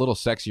guess he's a little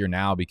sexier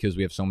now because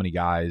we have so many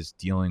guys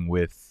dealing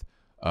with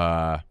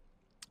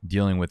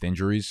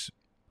injuries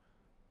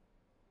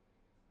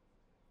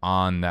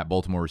on that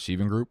Baltimore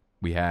receiving group.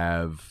 We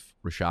have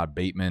Rashad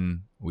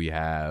Bateman, we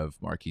have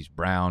Marquise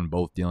Brown,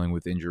 both dealing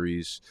with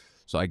injuries.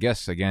 So I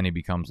guess again he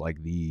becomes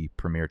like the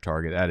premier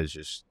target. That is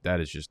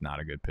just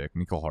not a good pick.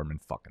 Mecole Hardman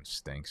fucking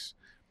stinks.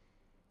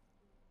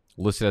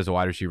 Listed as a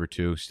wide receiver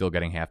too, still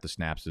getting half the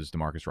snaps as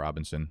Demarcus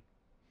Robinson.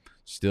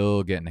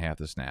 Still getting half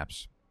the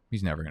snaps.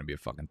 He's never going to be a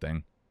fucking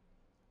thing.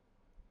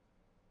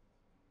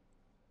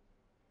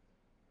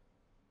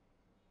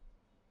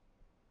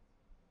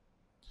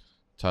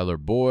 Tyler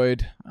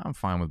Boyd. I'm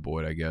fine with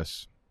Boyd, I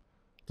guess.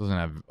 Doesn't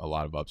have a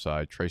lot of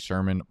upside. Trey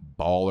Sermon,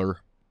 baller.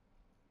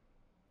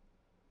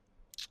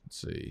 Let's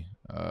see.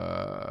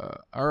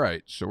 All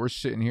right, so we're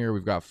sitting here.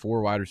 We've got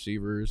 4 wide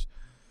receivers.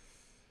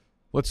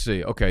 Let's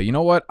see. Okay, you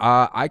know what?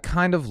 I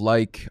kind of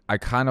like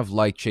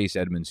Chase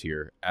Edmonds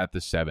here at the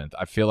 7th.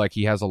 I feel like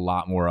he has a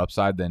lot more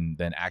upside than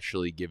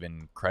actually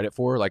given credit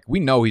for. Like, we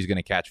know he's going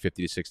to catch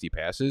 50 to 60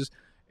 passes.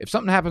 If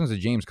something happens to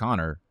James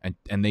Conner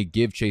and they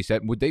give Chase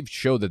Edmonds, they've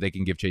showed that they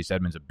can give Chase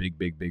Edmonds a big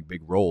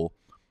role.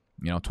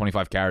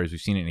 25 carries. We've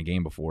seen it in a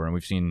game before, and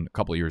we've seen a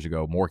couple of years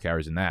ago more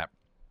carries than that.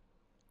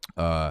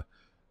 I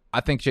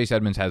think Chase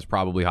Edmonds has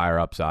probably higher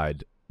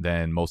upside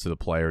than most of the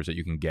players that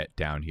you can get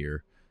down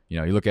here.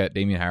 You look at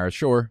Damian Harris,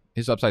 sure,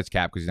 his upside's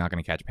capped because he's not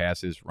going to catch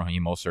passes.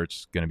 Raheem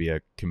Mostert's going to be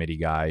a committee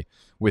guy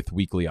with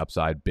weekly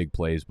upside, big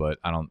plays, but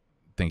I don't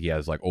think he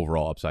has like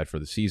overall upside for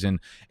the season.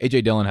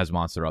 A.J. Dillon has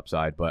monster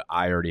upside, but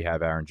I already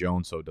have Aaron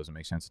Jones, so it doesn't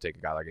make sense to take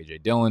a guy like A.J.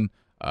 Dillon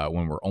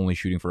when we're only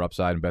shooting for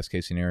upside in best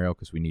case scenario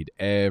because we need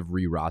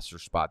every roster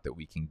spot that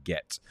we can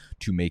get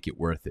to make it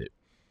worth it.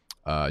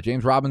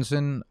 James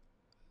Robinson,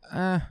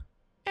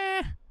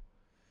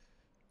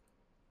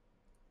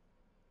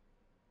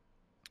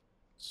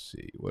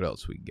 see what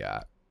else we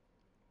got.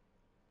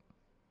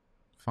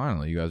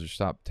 Finally, you guys are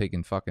stopped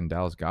taking fucking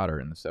Dallas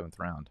Goedert in the 7th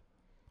round.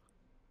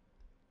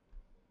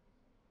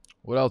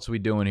 What else are we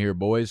doing here,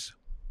 boys?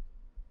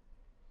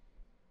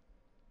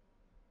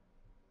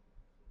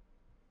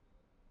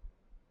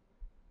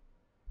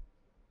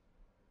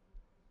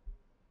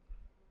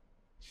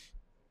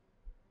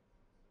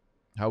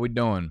 How we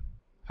doing?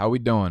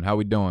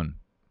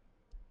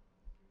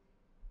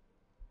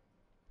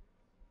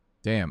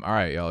 Damn. All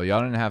right, y'all.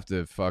 Y'all didn't have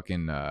to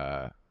fucking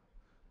y'all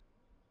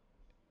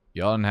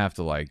didn't have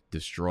to like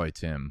destroy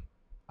Tim.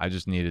 I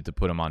just needed to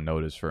put him on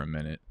notice for a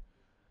minute.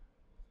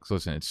 Cause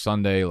listen, it's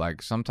Sunday.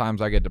 Like,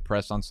 sometimes I get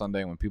depressed on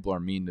Sunday when people are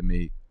mean to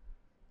me.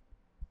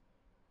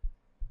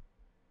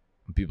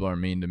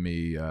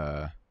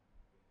 I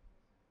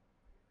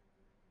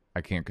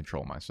can't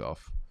control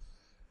myself.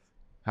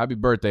 Happy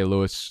birthday,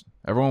 Lewis.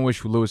 Everyone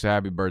wish Lewis a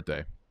happy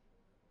birthday.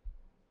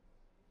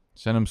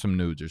 Send him some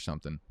nudes or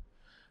something.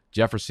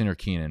 Jefferson or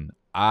Keenan?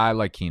 I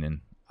like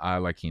Keenan.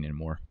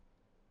 More.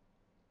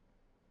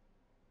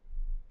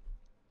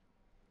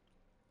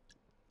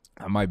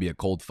 That might be a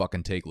cold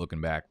fucking take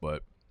looking back,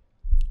 but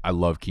I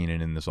love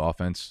Keenan in this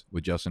offense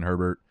with Justin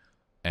Herbert.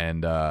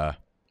 And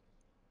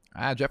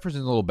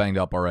Jefferson's a little banged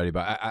up already,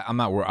 but I'm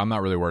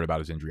not really worried about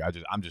his injury.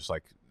 I'm just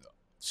like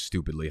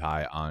stupidly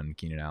high on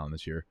Keenan Allen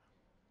this year.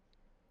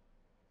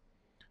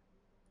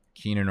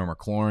 Keenan or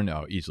McLaurin?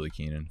 Oh, easily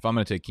Keenan. If I'm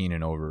going to take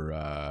Keenan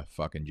over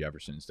fucking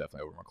Jefferson, it's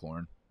definitely over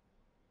McLaurin.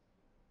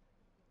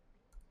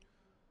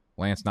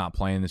 Lance not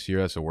playing this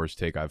year. That's the worst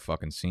take I've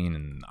fucking seen,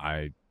 and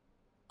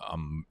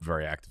I'm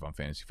very active on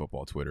fantasy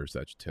football Twitter, so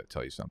that should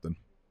tell you something.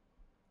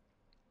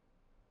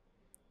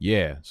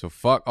 Yeah, so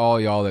fuck all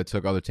y'all that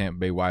took other Tampa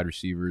Bay wide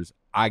receivers.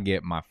 I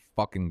get my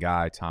fucking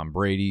guy, Tom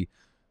Brady.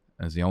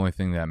 That's the only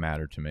thing that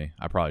mattered to me.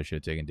 I probably should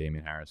have taken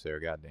Damian Harris there.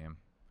 Goddamn.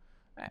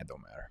 It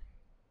don't matter.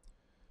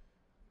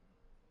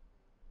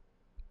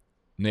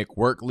 Nick,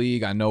 work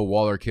league. I know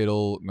Waller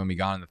Kittle going to be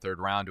gone in the third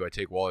round. Do I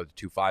take Waller at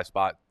the 2-5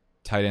 spot?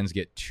 Tight ends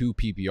get 2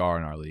 PPR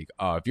in our league.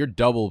 If you're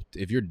double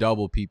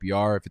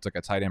PPR, if it's like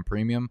a tight end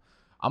premium,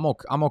 I'm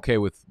okay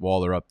with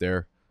Waller up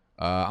there.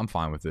 I'm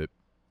fine with it.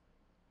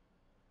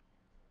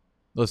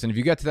 Listen, if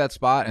you get to that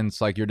spot and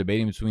it's like you're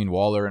debating between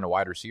Waller and a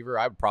wide receiver,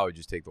 I would probably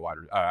just take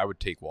I would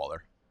take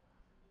Waller.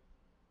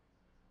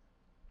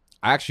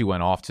 I actually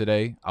went off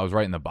today. I was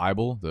writing the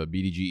Bible, the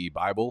BDGE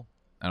Bible,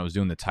 and I was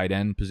doing the tight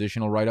end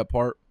positional write-up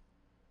part.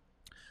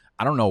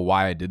 I don't know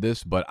why I did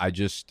this, but I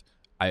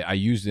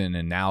used an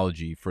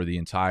analogy for the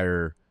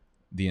entire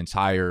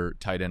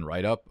tight end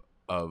write-up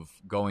of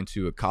going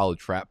to a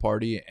college frat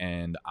party,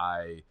 and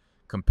I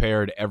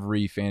compared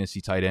every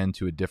fantasy tight end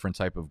to a different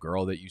type of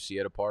girl that you see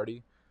at a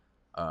party,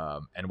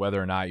 and whether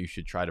or not you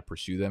should try to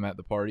pursue them at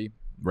the party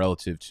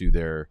relative to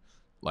their,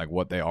 like,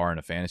 what they are in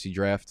a fantasy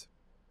draft.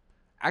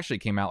 Actually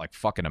came out like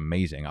fucking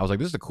amazing. I was like,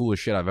 this is the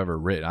coolest shit I've ever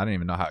written. I didn't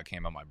even know how it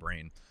came out of my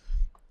brain.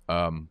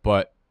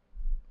 But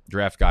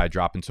draft guide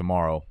dropping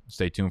tomorrow.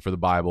 Stay tuned for the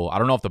Bible. I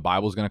don't know if the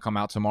Bible is going to come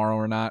out tomorrow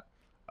or not,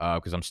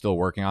 because I'm still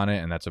working on it,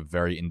 and that's a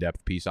very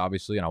in-depth piece,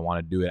 obviously, and I want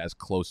to do it as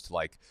close to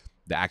like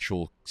the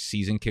actual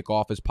season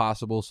kickoff as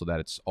possible so that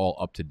it's all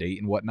up to date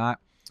and whatnot.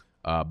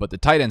 But the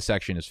tight end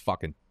section is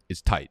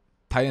tight.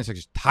 Tight end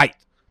section is tight.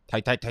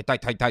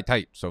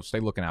 Tight. So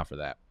stay looking out for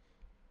that.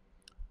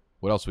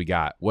 What else we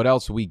got?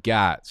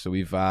 So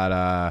we've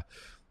got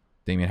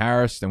Damian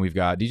Harris. Then we've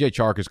got DJ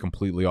Chark is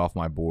completely off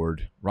my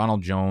board.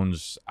 Ronald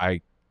Jones,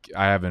 I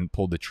haven't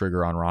pulled the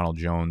trigger on Ronald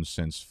Jones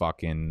since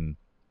fucking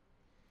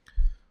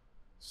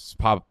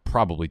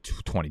probably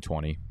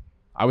 2020.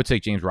 I would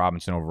take James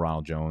Robinson over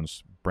Ronald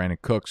Jones. Brandon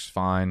Cooks,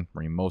 fine.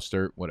 Raheem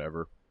Mostert,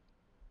 whatever.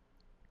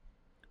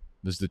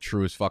 This is the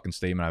truest fucking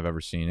statement I've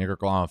ever seen. Nick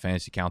Ercolano and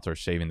Fantasy Counter are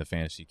saving the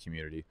fantasy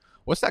community.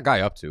 What's that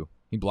guy up to?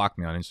 He blocked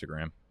me on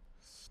Instagram.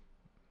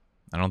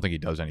 I don't think he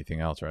does anything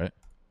else, right?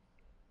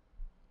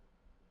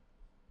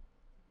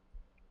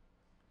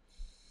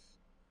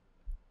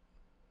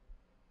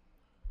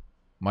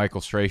 Michael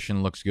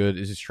Strachan looks good.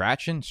 Is it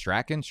Strachan?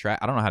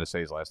 I don't know how to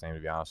say his last name,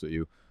 to be honest with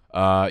you.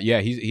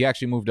 Yeah, he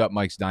actually moved up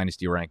Mike's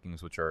dynasty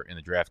rankings, which are in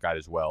the draft guide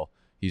as well.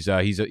 He's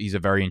a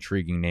very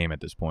intriguing name at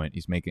this point.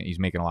 He's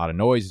making a lot of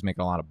noise. He's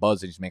making a lot of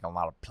buzz. And he's making a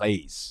lot of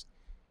plays.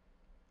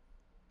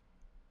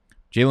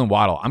 Jalen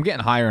Waddle. I'm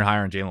getting higher and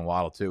higher on Jalen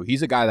Waddle, too.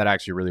 He's a guy that I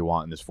actually really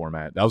want in this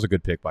format. That was a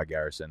good pick by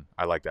Garrison.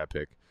 I like that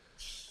pick.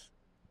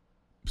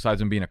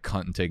 Besides him being a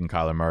cunt and taking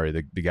Kyler Murray,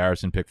 the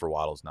Garrison pick for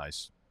Waddle is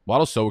nice.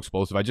 Waddle's so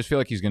explosive. I just feel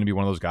like he's going to be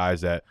one of those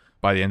guys that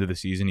by the end of the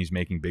season, he's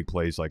making big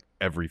plays like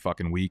every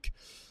fucking week.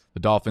 The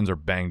Dolphins are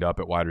banged up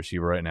at wide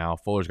receiver right now.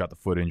 Fuller's got the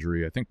foot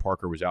injury. I think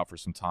Parker was out for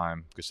some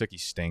time. Gesicki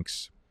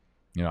stinks.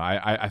 You know,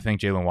 I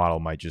think Jalen Waddle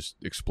might just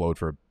explode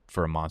for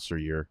a monster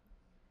year.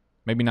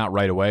 Maybe not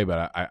right away,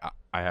 but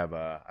I have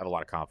a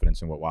lot of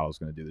confidence in what Waddle's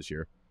going to do this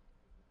year.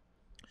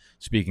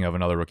 Speaking of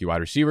another rookie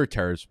wide receiver,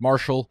 Terrace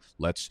Marshall.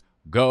 Let's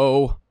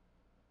go.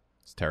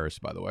 It's Terrace,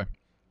 by the way.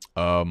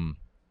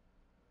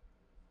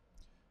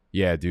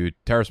 Yeah, dude.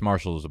 Terrace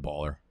Marshall is a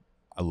baller.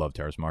 I love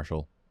Terrace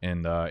Marshall.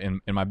 And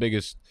in my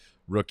biggest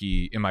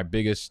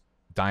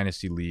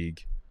dynasty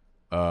league,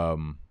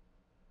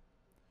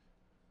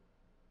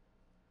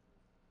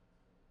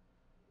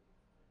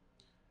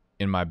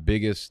 in my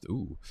biggest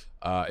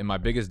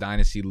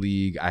dynasty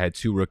league, I had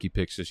 2 rookie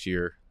picks this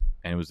year,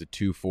 and it was the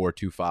 2-4,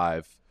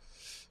 2-5.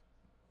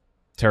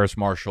 Terrace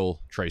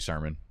Marshall, Trey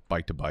Sermon,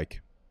 bike to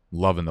bike.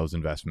 Loving those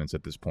investments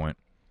at this point.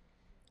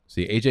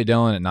 See, A.J.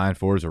 Dillon at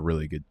 9-4 is a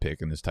really good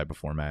pick in this type of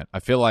format. I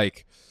feel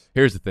like,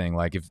 here's the thing,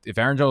 like if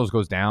Aaron Jones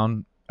goes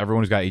down,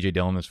 everyone who's got A.J.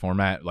 Dillon in this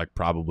format like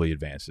probably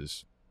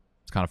advances.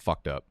 It's kind of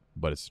fucked up,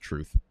 but it's the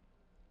truth.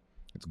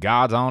 It's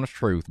God's honest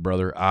truth,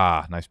 brother.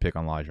 Nice pick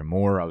on Elijah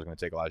Moore. I was going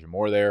to take Elijah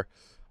Moore there.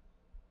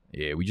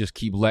 Yeah, we just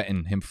keep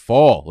letting him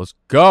fall. Let's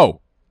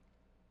go.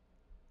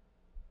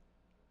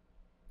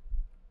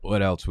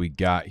 What else we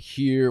got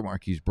here?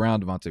 Marquise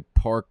Brown, Devontae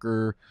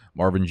Parker,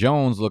 Marvin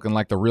Jones looking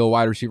like the real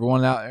wide receiver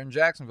one out there in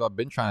Jacksonville. I've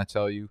been trying to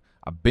tell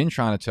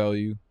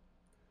you.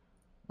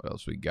 What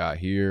else we got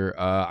here?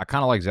 I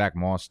kind of like Zach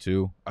Moss,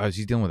 too. Is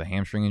he dealing with a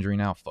hamstring injury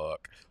now?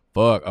 Fuck.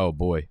 Oh,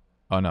 boy.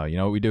 Oh, no. You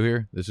know what we do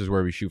here? This is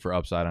where we shoot for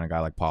upside on a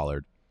guy like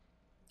Pollard.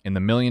 In the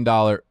 $1 million...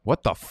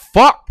 What the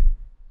fuck?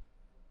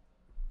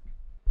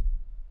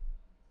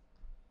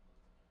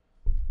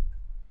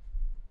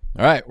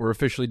 All right. We're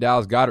officially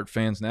Dallas Goedert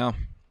fans now.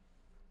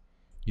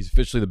 He's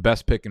officially the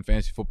best pick in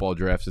fantasy football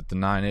drafts at the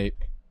 9-8.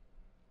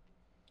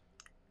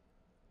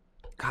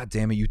 God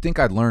damn it. You'd think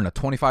I'd learn a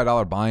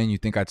 $25 buy-in.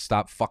 You'd think I'd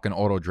stop fucking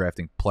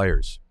auto-drafting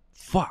players.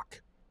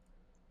 Fuck.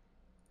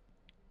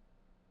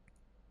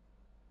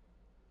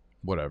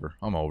 Whatever.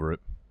 I'm over it.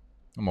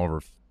 I'm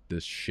over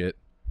this shit.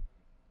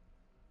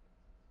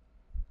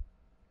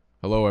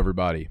 Hello,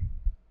 everybody.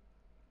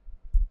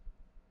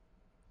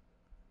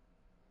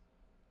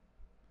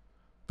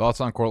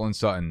 Thoughts on Courtland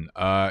Sutton?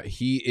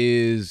 He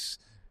is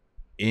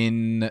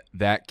in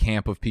that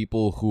camp of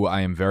people who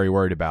I am very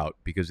worried about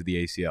because of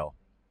the ACL.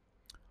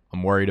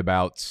 I'm worried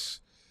about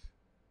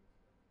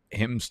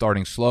him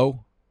starting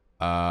slow.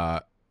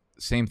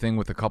 Same thing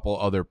with a couple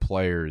other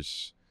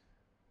players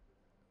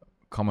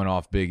coming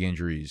off big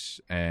injuries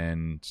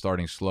and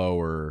starting slow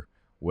or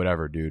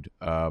whatever, dude.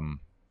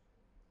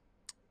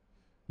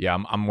 Yeah,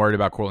 I'm worried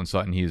about Courtland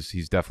Sutton.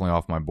 He's definitely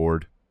off my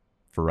board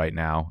for right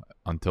now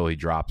until he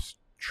drops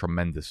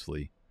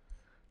tremendously.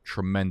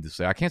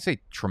 Tremendously. I can't say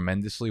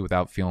tremendously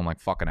without feeling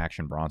like fucking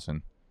Action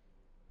Bronson.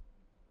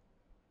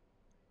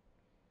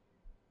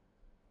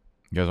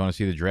 You guys want to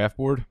see the draft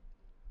board?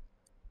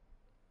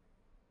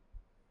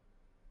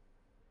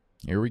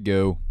 Here we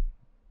go.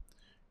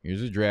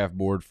 Here's a draft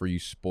board for you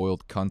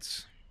spoiled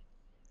cunts.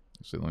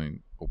 So let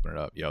me open it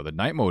up. Yo, the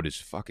night mode is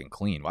fucking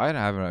clean. Why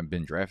haven't I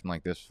been drafting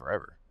like this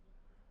forever?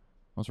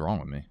 What's wrong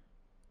with me? I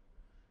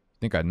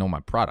think I know my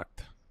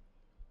product.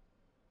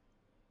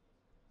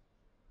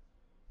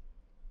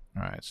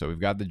 All right, so we've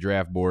got the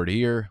draft board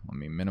here. Let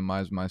me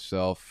minimize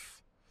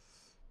myself.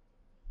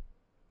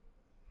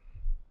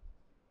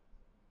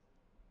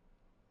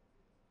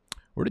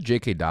 Where did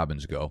J.K.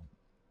 Dobbins go?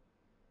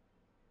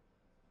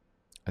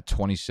 At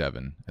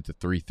 27, at the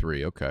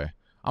 3-3. Okay.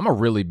 I'm a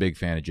really big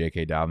fan of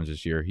J.K. Dobbins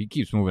this year. He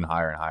keeps moving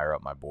higher and higher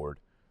up my board.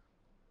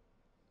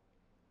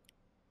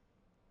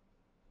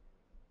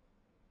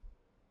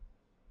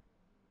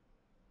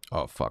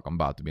 Oh, fuck. I'm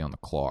about to be on the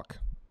clock.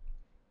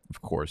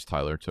 Of course,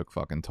 Tyler took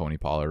fucking Tony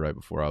Pollard right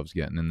before I was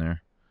getting in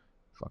there.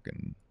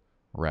 Fucking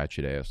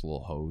ratchet-ass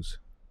little hose.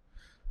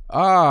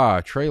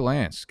 Ah, Trey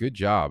Lance. Good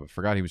job. I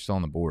forgot he was still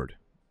on the board.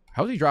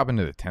 How's he dropping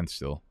to the 10th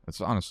still? That's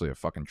honestly a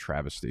fucking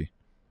travesty.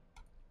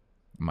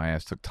 My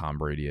ass took Tom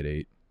Brady at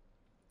 8.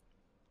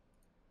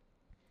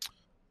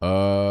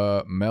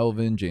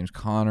 Melvin, James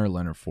Conner,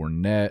 Leonard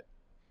Fournette.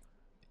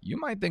 You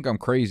might think I'm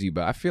crazy,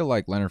 but I feel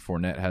like Leonard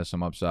Fournette has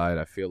some upside.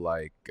 I feel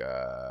like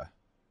I'm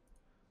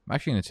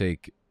actually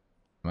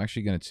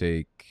gonna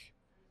take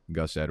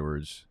Gus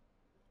Edwards.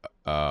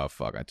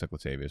 Fuck, I took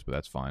Latavius, but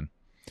that's fine.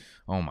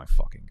 Oh my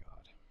fucking god.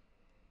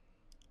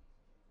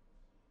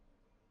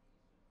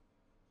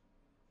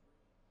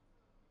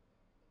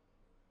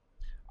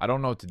 I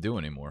don't know what to do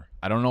anymore.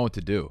 I don't know what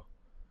to do.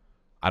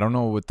 I don't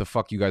know what the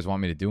fuck you guys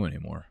want me to do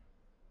anymore.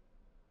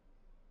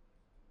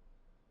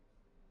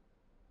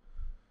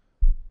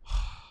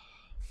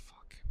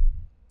 Fuck.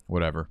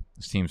 Whatever.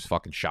 This team's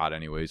fucking shot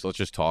anyways. Let's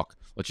just talk.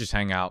 Let's just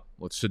hang out.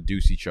 Let's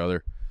seduce each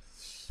other.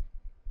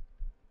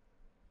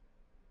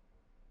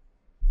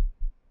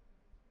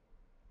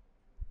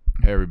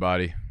 Hey,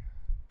 everybody.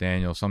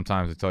 Daniel,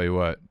 sometimes I tell you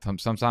what.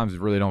 Sometimes it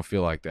really don't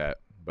feel like that,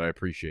 but I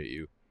appreciate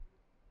you.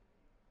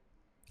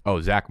 Oh,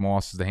 Zach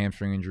Moss is the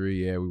hamstring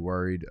injury. Yeah, we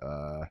worried.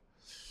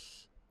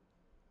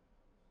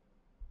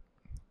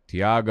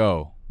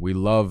 Tiago, we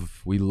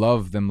love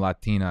them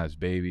Latinas,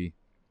 baby.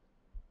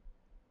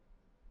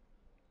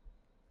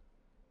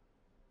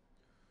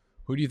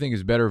 Who do you think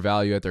is better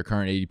value at their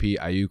current ADP,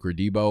 Ayuk or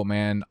Debo?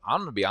 Man, I'm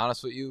going to be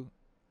honest with you.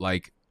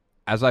 Like,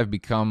 as I've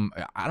become,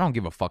 I don't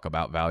give a fuck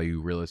about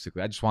value,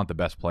 realistically. I just want the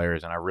best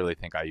players, and I really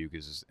think Ayuk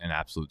is an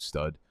absolute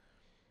stud.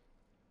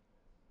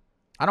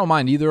 I don't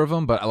mind either of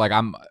them, but like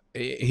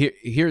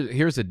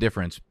here's the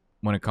difference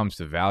when it comes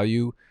to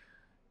value.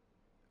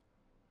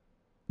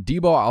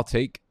 Debo, I'll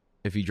take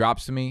if he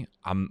drops to me.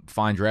 I'm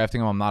fine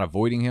drafting him. I'm not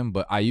avoiding him,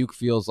 but Ayuk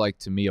feels like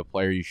to me a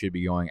player you should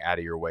be going out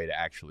of your way to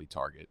actually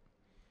target.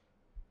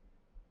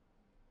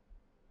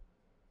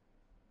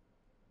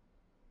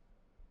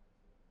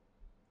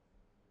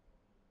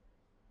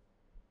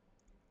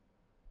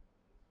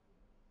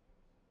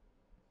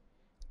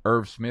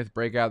 Irv Smith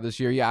breakout this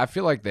year. Yeah, I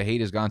feel like the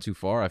hate has gone too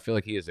far. I feel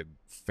like he is a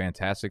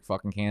fantastic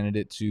fucking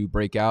candidate to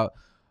break out.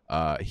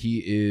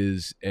 He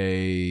is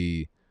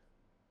a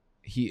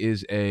in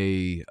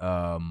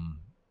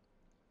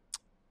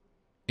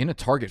a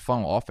target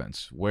funnel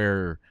offense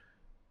where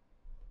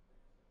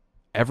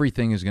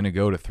everything is going to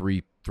go to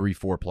three,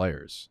 4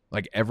 players.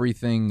 Like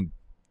everything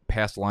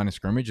past the line of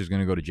scrimmage is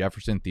going to go to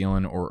Jefferson,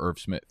 Thielen, or Irv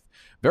Smith.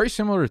 Very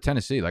similar to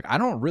Tennessee. Like I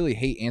don't really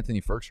hate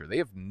Anthony Firkser. They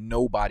have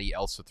nobody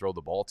else to throw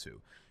the ball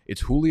to.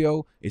 It's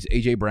Julio, it's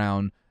A.J.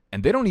 Brown,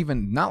 and they don't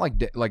even, not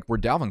like where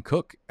Dalvin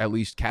Cook at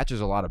least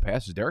catches a lot of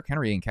passes. Derrick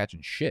Henry ain't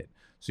catching shit.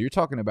 So you're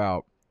talking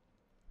about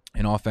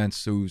an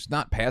offense who's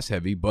not pass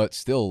heavy, but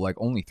still like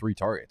only 3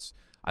 targets.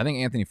 I think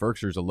Anthony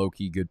Firkser is a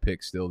low-key good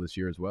pick still this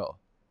year as well.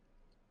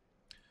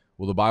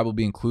 Will the Bible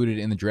be included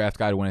in the draft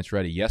guide when it's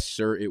ready? Yes,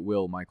 sir, it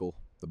will, Michael.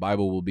 The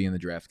Bible will be in the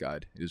draft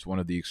guide. It is one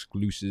of the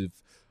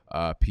exclusive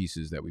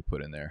pieces that we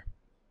put in there.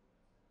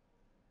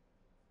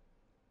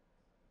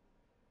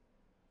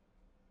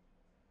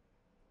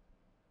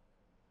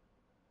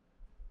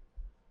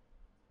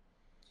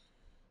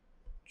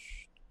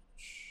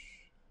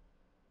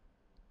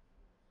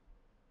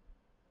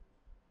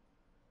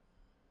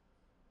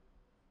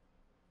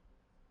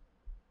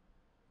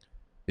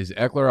 Is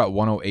Eckler at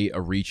 108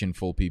 a reach in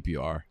full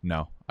PPR?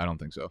 No, I don't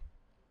think so.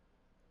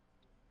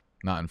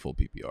 Not in full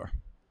PPR.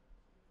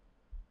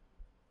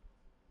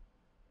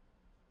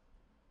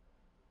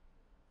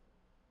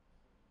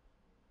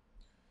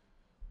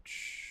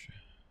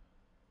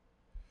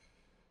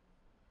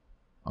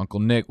 Uncle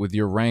Nick, with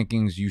your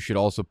rankings, you should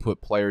also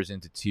put players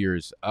into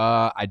tiers.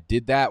 I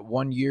did that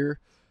one year.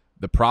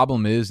 The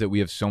problem is that we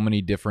have so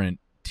many different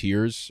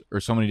tiers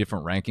or so many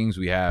different rankings.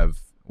 We have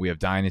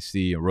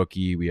Dynasty, a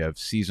rookie, we have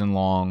season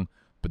long,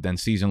 but then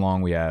season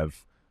long we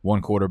have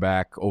one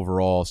quarterback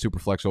overall, super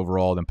flex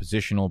overall, then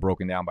positional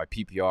broken down by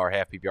PPR,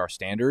 half PPR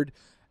standard.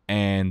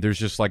 And there's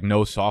just like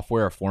no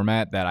software or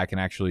format that I can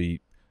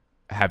actually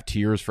have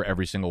tiers for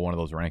every single one of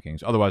those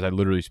rankings. Otherwise, I'd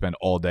literally spend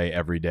all day,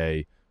 every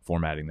day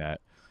formatting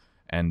that.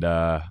 And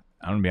I'm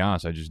gonna be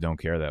honest, I just don't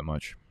care that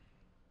much.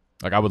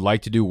 Like I would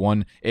like to do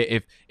one.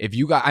 If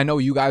you guys, I know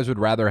you guys would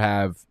rather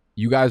have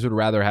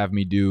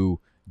me do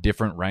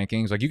different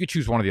rankings. Like you could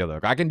choose one or the other.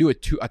 Like I can do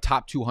a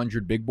top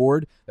 200 big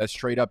board that's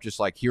straight up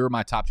just like here are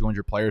my top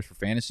 200 players for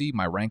fantasy,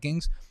 my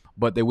rankings,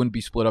 but they wouldn't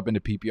be split up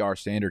into PPR,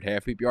 standard,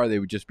 half PPR. They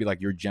would just be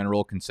like your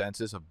general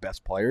consensus of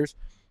best players.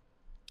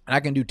 And I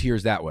can do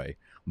tiers that way.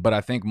 But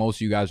I think most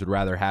of you guys would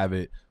rather have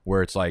it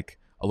where it's like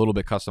a little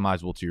bit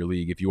customizable to your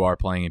league if you are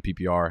playing in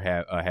PPR,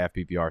 half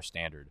PPR,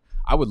 standard.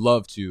 I would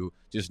love to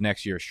just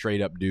next year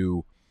straight up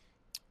do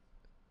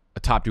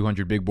a top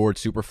 200 big board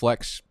super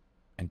flex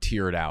and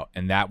tier it out,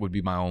 and that would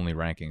be my only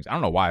rankings. I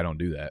don't know why I don't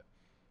do that,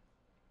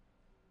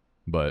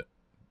 but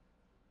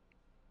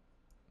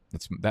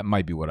that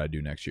might be what I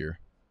do next year.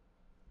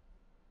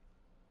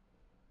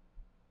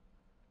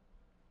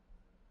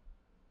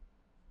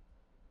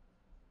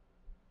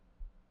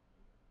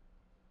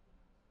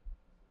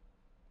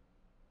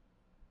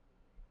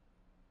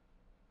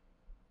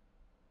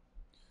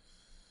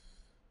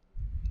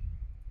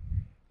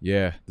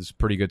 Yeah, this is a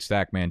pretty good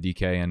stack, man.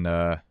 DK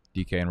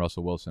and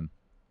Russell Wilson.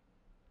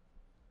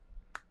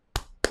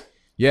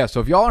 Yeah,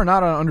 so if y'all are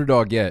not on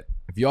Underdog yet,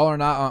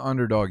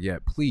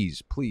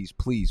 please, please,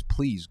 please,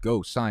 please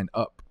go sign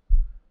up.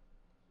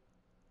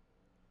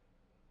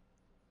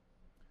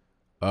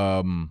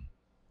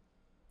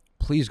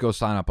 Please go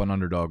sign up on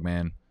Underdog,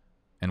 man,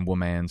 and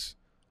womans.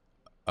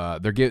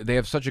 They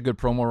have such a good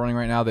promo running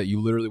right now that you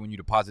literally, when you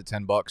deposit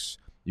 $10,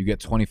 you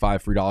get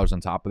 $25 free dollars on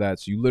top of that.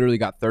 So you literally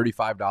got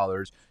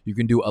 $35. You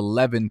can do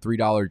 11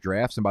 $3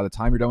 drafts, and by the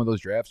time you're done with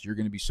those drafts, you're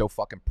gonna be so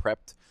fucking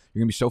prepped.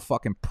 You're gonna be so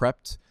fucking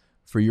prepped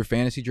for your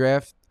fantasy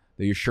draft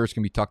that your shirt's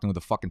gonna be tucked in with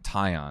a fucking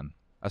tie on.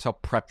 That's how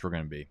prepped we're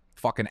gonna be.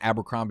 Fucking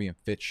Abercrombie and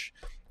Fitch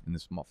in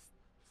this muff.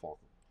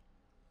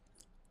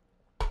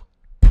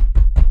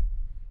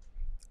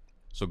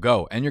 So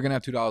go, and you're gonna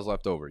have $2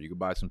 left over. You can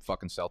buy some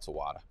fucking seltzer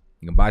water.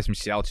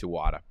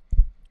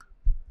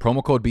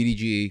 Promo code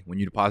BDGE. When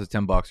you deposit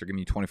 $10, they're giving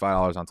you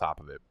 $25 on top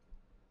of it.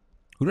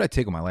 Who did I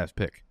take on my last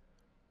pick?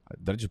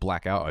 Did I just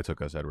black out? I took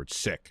Gus Edwards.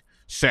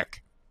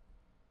 Sick.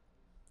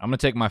 I'm gonna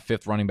take my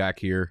fifth running back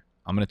here.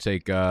 I'm gonna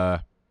take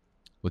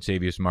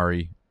Latavius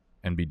Murray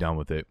and be done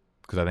with it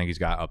because I think he's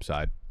got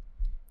upside.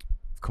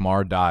 If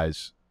Kamara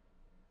dies,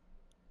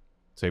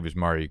 Latavius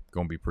Murray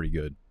gonna be pretty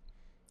good.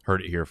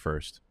 Heard it here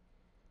first.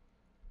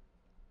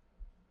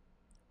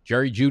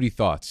 Jerry Jeudy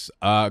thoughts.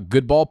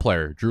 Good ball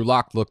player. Drew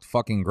Lock looked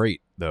fucking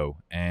great, though.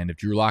 And if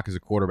Drew Lock is a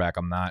quarterback,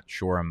 I'm not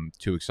sure I'm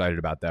too excited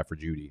about that for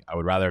Jeudy. I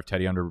would rather have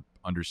Teddy under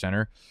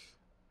center,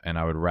 and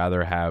I would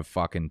rather have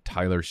fucking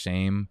Tyler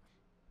Same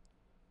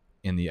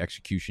in the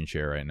execution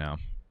chair right now.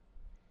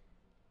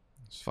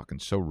 It's fucking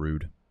so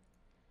rude.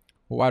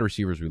 What wide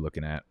receivers are we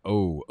looking at?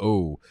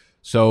 Oh.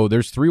 So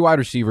there's 3 wide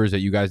receivers that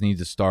you guys need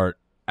to start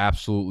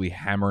absolutely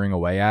hammering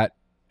away at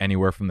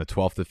anywhere from the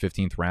 12th to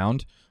 15th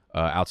round.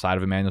 Outside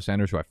of Emmanuel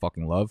Sanders, who I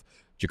fucking love.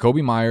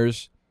 Jacoby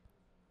Myers,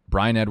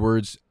 Bryan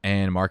Edwards,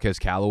 and Marquez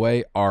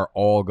Callaway are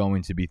all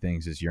going to be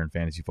things this year in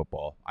fantasy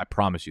football. I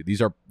promise you.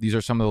 These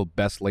are some of the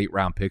best late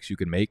round picks you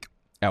can make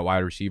at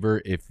wide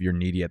receiver if you're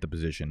needy at the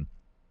position.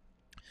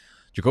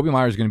 Jacoby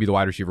Myers is going to be the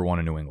wide receiver 1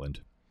 in New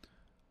England.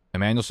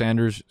 Emmanuel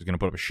Sanders is going to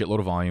put up a shitload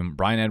of volume.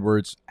 Bryan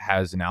Edwards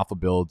has an alpha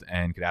build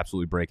and could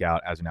absolutely break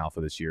out as an alpha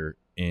this year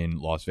in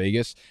Las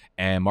Vegas.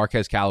 And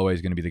Marquez Callaway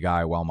is going to be the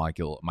guy while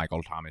Michael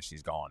Thomas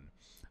is gone.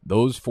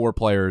 Those 4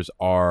 players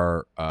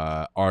are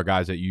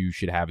guys that you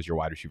should have as your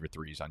wide receiver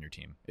 3s on your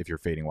team if you're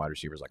fading wide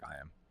receivers like I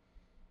am.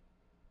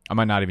 I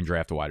might not even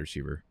draft a wide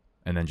receiver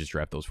and then just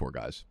draft those 4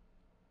 guys.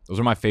 Those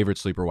are my favorite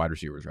sleeper wide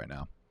receivers right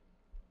now.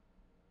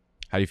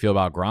 How do you feel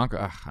about Gronk?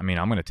 I mean,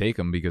 I'm going to take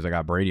him because I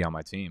got Brady on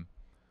my team.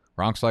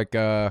 Gronk's like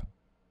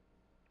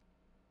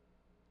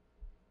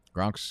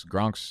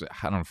Gronk's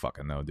I don't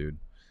fucking know, dude.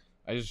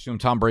 I just assume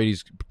Tom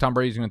Brady's going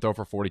to throw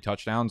for 40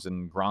 touchdowns,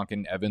 and Gronk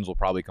and Evans will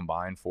probably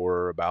combine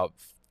for about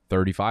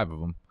 35 of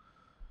them.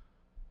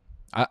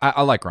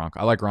 I like Gronk.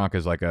 I like Gronk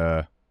as like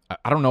I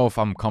don't know if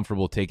I'm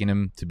comfortable taking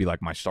him to be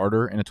like my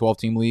starter in a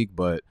 12-team league,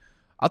 but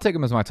I'll take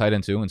him as my tight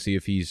end too and see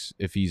if he's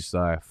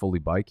fully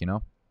bike, you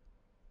know.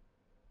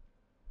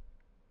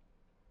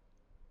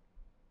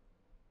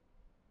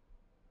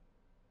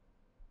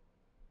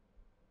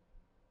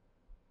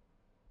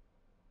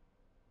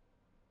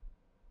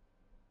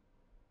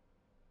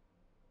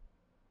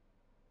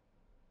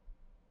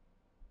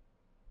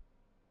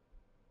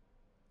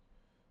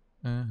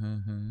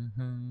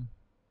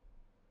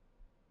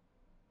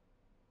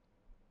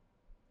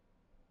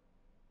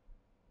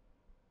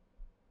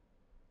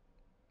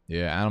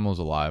 Yeah, Animal's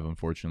alive,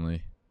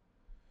 unfortunately.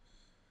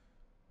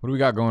 What do we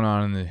got going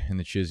on in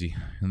the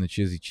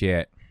Chizzy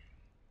chat?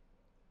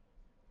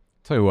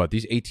 Tell you what,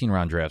 these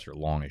 18-round drafts are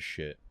long as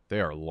shit. They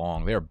are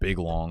long. They are big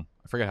long.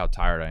 I forget how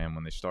tired I am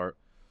when they start.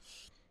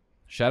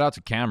 Shout out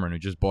to Cameron, who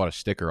just bought a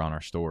sticker on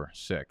our store.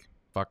 Sick.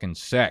 Fucking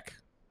sick.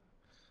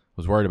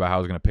 Was worried about how I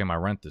was going to pay my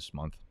rent this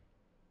month.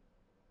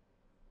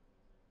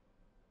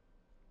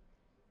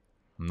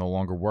 I'm no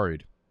longer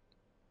worried.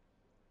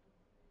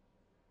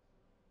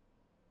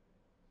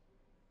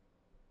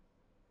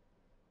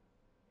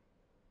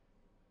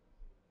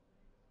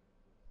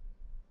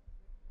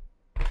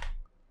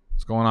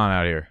 What's going on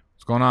out here?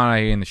 What's going on out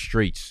here in the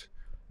streets?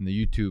 In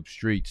the YouTube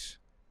streets?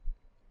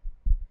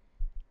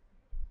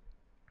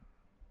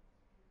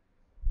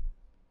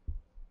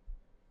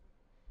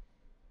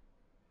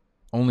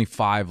 Only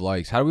 5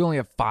 likes. How do we only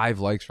have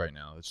 5 likes right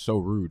now? It's so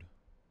rude.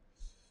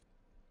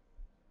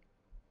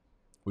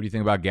 What do you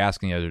think about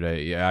Gaskin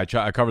yesterday? Yeah,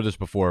 I covered this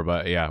before,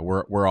 but yeah,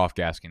 we're off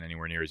Gaskin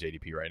anywhere near his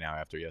ADP right now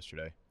after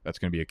yesterday. That's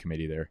going to be a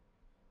committee there.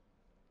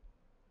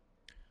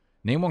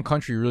 Name one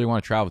country you really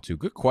want to travel to.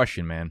 Good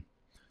question, man.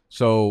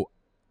 So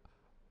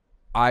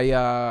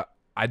I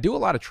do a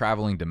lot of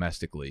traveling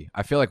domestically.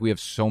 I feel like we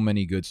have so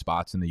many good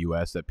spots in the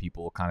U.S. that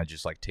people kind of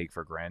just like take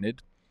for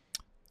granted.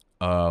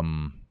 I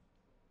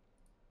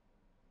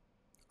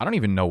don't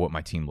even know what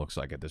my team looks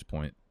like at this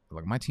point.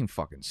 Like, my team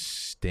fucking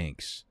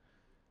stinks.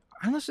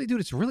 Honestly, dude,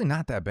 it's really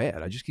not that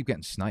bad. I just keep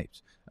getting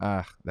sniped.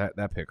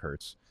 That pick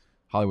hurts.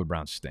 Hollywood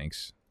Brown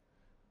stinks.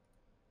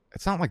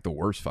 It's not like the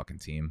worst fucking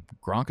team.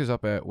 Gronk is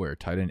up at, where,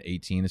 tight end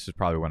 18. This is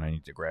probably when I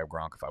need to grab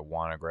Gronk if I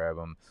want to grab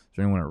him. Is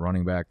there anyone at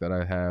running back that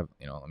I have?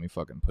 You know, let me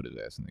fucking put his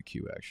ass in the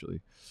queue,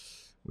 actually.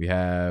 We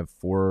have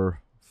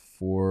four.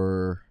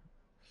 Put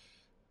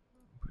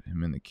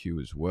him in the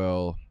queue as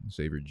well.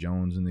 Xavier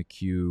Jones in the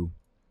queue.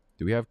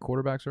 Do we have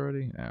quarterbacks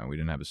already? No, we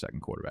didn't have a second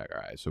quarterback.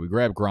 All right, so we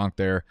grabbed Gronk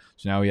there.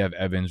 So now we have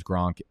Evans,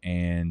 Gronk,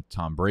 and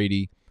Tom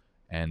Brady.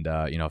 And,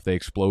 if they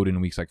explode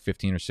in weeks like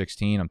 15 or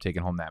 16, I'm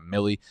taking home that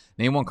milli.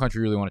 Name one country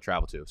you really want to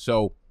travel to.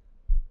 So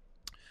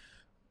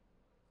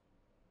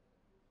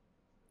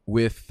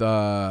with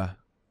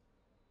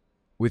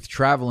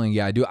traveling,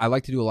 yeah, I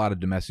like to do a lot of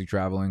domestic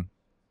traveling.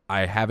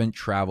 I haven't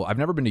traveled. I've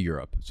never been to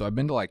Europe. So I've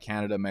been to like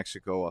Canada,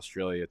 Mexico,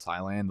 Australia,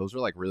 Thailand. Those are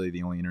like really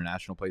the only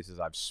international places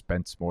I've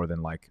spent more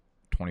than like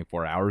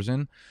 24 hours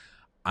in.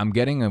 I'm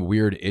getting a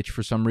weird itch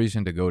for some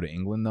reason to go to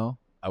England, though.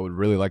 I would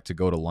really like to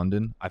go to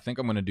London. I think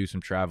I'm going to do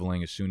some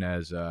traveling as soon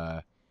as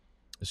the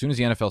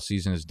NFL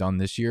season is done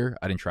this year.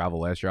 I didn't travel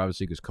last year,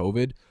 obviously, because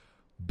COVID.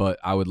 But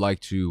I would like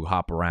to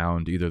hop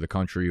around either the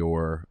country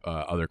or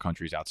other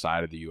countries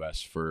outside of the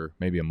U.S. for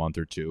maybe a month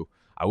or two.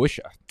 I wish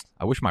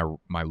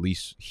my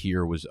lease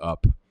here was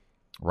up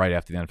right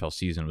after the NFL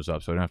season was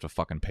up, so I didn't have to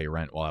fucking pay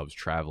rent while I was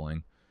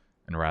traveling,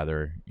 and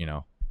rather,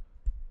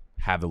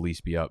 have the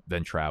lease be up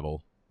then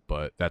travel.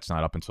 But that's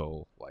not up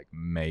until like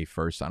May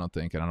 1st, I don't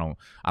think, and I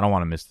don't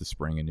want to miss the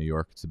spring in New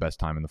York. It's the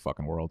best time in the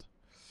fucking world.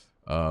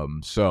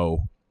 So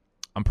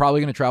I'm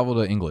probably going to travel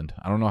to England.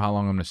 I don't know how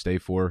long I'm going to stay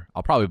for.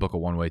 I'll probably book a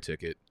one-way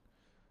ticket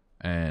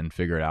and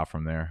figure it out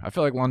from there. I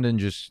feel like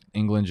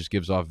England just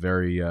gives off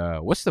very,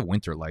 what's the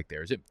winter like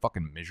there? Is it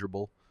fucking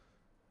miserable?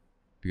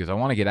 Because I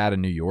want to get out of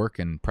New York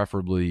and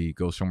preferably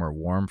go somewhere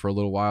warm for a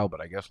little while, but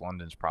I guess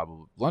London's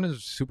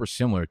super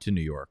similar to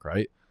New York,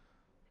 right?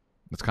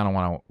 That's kind of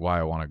why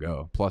I want to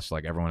go. Plus,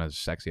 like, everyone has a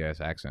sexy-ass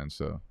accent,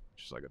 so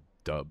it's just like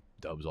a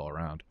dubs all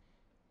around.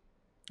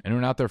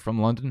 Anyone out there from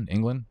London,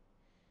 England?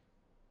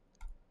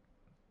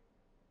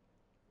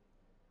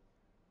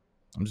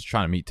 I'm just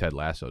trying to meet Ted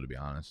Lasso, to be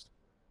honest.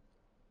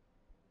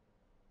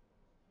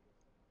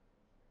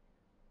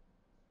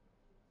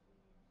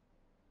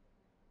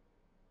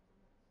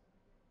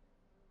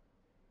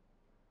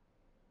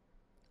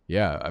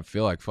 Yeah, I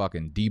feel like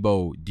fucking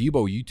Debo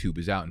YouTube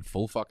is out in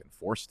full fucking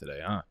force today,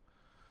 huh?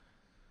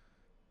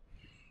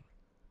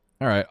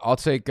 All right, I'll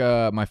take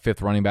my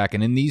 5th running back.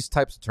 And in these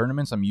types of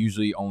tournaments, I'm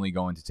usually only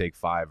going to take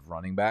 5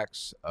 running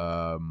backs.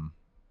 Yeah,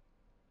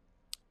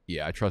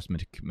 I trust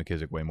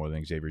McKissick way more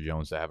than Xavier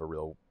Jones to have a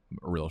real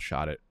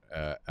shot at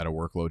a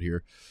workload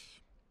here.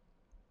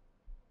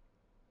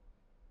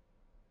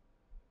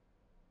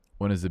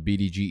 When is the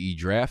BDGE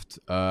draft?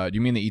 Do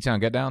you mean the E-Town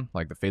Get Down,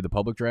 like the Fade the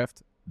Public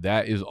draft?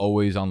 That is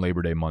always on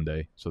Labor Day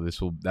Monday. So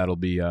that'll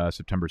be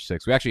September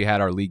 6th. We actually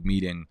had our league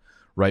meeting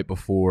right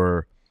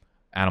before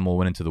Animal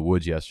went into the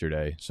woods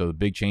yesterday. So the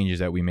big changes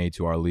that we made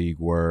to our league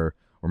were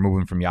we're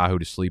moving from Yahoo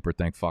to Sleeper,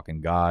 thank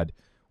fucking God.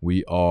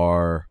 We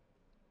are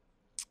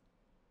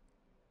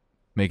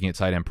making it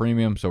tight end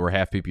premium, so we're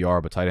half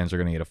PPR, but tight ends are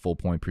going to get a full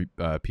point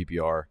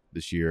PPR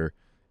this year.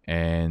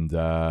 And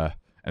then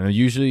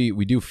usually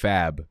we do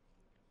fab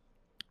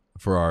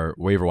for our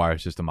waiver wire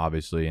system,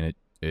 obviously, and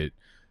it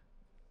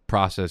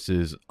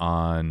processes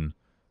on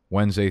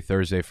Wednesday,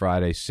 Thursday,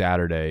 Friday,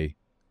 Saturday,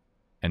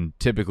 and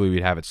typically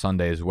we'd have it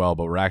Sunday as well,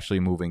 but we're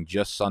actually moving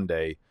just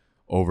Sunday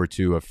over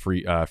to a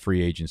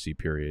free agency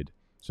period.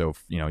 So,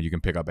 you can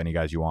pick up any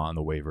guys you want on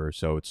the waiver.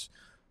 So it's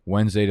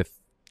Wednesday to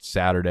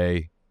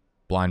Saturday,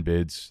 blind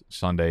bids.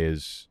 Sunday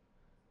is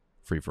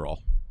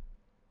free-for-all.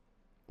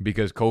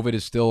 Because COVID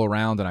is still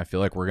around, and I feel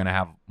like we're going to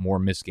have more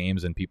missed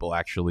games than people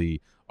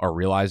actually are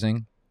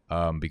realizing,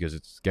 because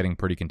it's getting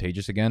pretty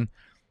contagious again.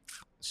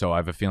 So I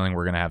have a feeling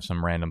we're going to have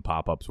some random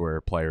pop-ups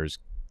where players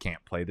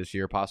can't play this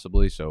year,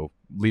 possibly. So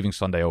leaving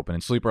Sunday open,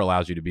 and Sleeper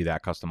allows you to be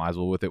that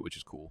customizable with it, which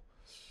is cool.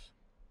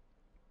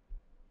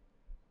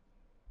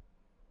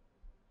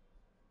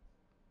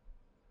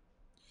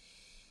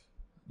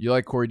 You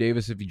like Corey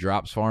Davis if he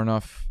drops far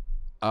enough?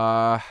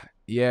 Yeah,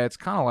 it's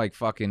kind of like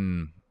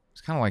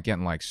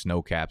getting like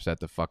snow caps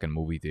at the fucking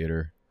movie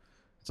theater.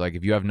 It's like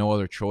if you have no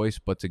other choice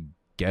but to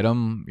get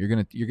him, you're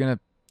gonna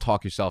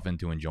talk yourself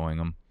into enjoying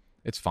him.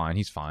 It's fine.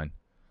 He's fine.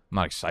 I'm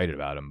not excited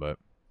about him, but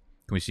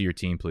can we see your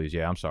team, please?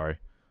 Yeah, I'm sorry.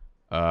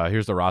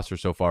 Here's the roster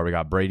so far. We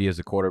got Brady as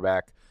the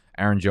quarterback,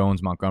 Aaron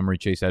Jones, Montgomery,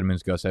 Chase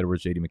Edmonds, Gus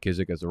Edwards, J.D.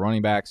 McKissick as the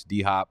running backs,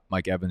 D-Hop,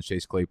 Mike Evans,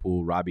 Chase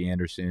Claypool, Robbie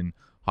Anderson,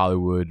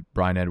 Hollywood,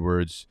 Brian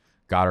Edwards,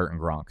 Goddard, and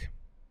Gronk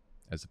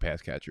as the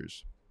pass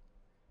catchers.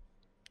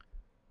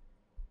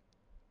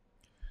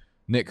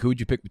 Nick, who'd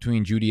you pick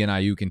between Judy and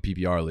Ayuk in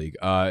PPR league?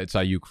 It's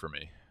Ayuk for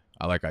me.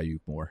 I like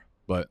Ayuk more,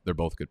 but they're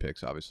both good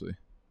picks, obviously.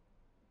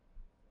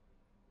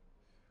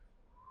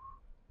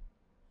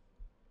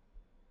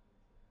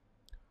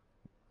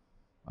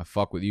 I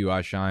fuck with you,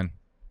 I shine.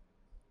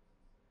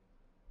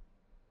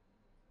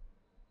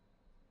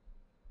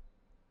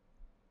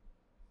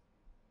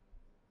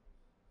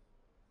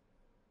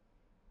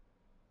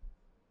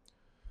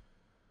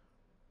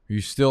 Are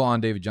you still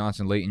on David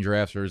Johnson late in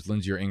drafts, or is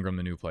Lindsey or Ingram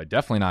the new play?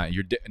 Definitely not.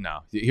 No.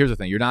 Here's the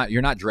thing: you're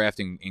not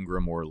drafting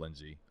Ingram or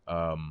Lindsey.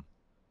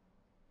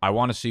 I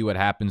want to see what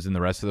happens in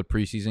the rest of the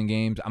preseason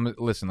games.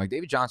 Listen, like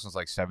David Johnson's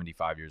like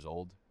 75 years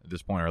old at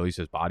this point, or at least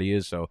his body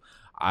is. So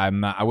I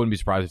wouldn't be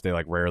surprised if they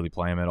like rarely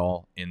play him at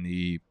all in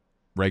the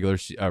regular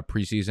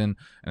preseason.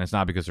 And it's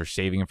not because they're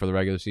saving him for the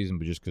regular season,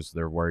 but just because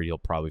they're worried he'll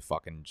probably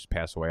fucking just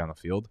pass away on the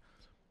field.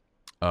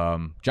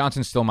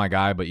 Johnson's still my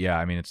guy, but yeah,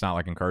 I mean, it's not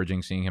like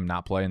encouraging seeing him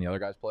not play and the other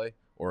guys play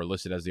or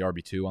listed as the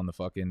RB2 on the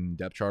fucking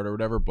depth chart or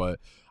whatever, but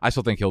I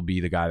still think he'll be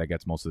the guy that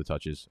gets most of the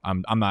touches.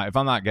 If I'm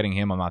not getting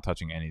him, I'm not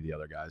touching any of the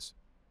other guys.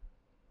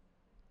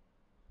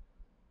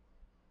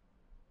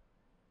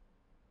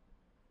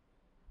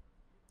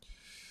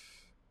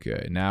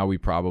 Okay, now we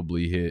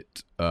probably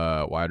hit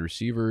wide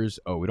receivers.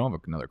 Oh, we don't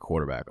have another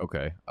quarterback.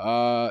 Okay.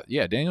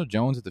 Yeah, Daniel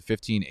Jones at the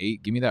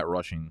 15-8. Give me that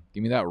rushing.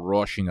 Give me that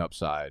rushing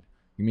upside.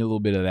 Give me a little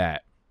bit of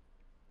that.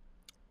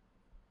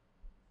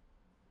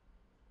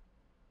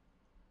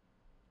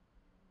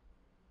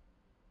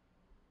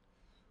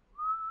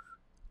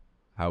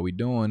 How we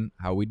doing?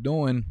 How we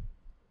doing?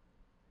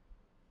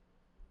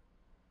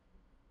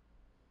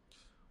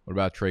 What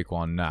about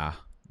Traquan?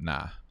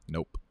 Nah.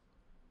 Nope.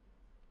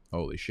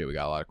 Holy shit, we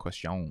got a lot of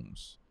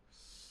questions.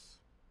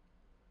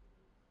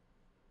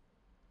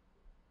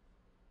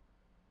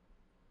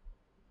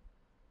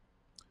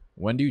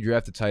 When do you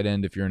draft a tight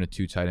end if you're in a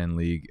 2 tight end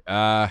league?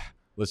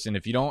 Listen,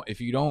 if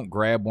you don't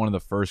grab one of the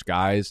first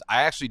guys,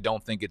 I actually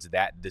don't think it's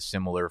that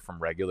dissimilar from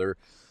regular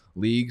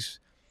leagues.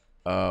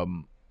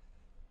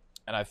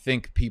 And I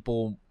think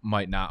people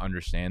might not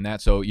understand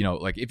that. So,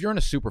 like if you're in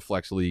a super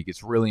flex league,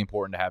 it's really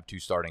important to have 2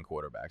 starting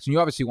quarterbacks. And you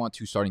obviously want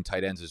 2 starting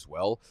tight ends as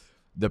well.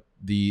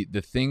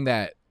 The thing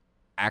that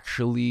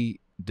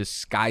actually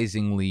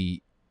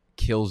disguisingly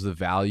kills the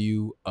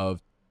value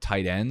of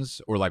tight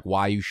ends, or like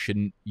why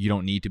you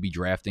don't need to be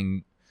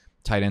drafting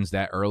tight ends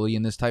that early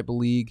in this type of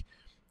league,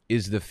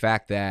 is the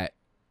fact that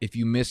if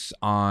you miss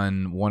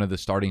on one of the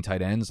starting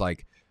tight ends,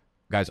 like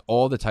guys,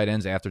 all the tight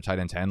ends after tight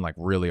end 10 like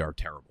really are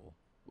terrible.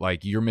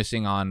 Like you're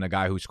missing on a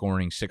guy who's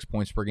scoring 6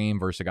 points per game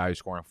versus a guy who's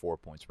scoring 4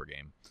 points per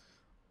game.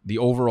 The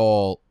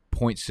overall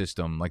point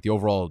system, like the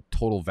overall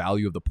total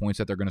value of the points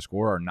that they're going to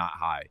score are not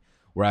high.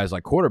 Whereas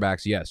like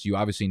quarterbacks, yes, you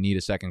obviously need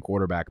a second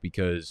quarterback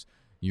because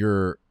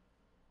you're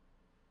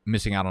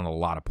missing out on a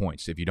lot of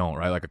points if you don't,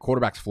 right? Like a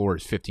quarterback's floor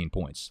is 15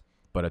 points,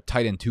 but a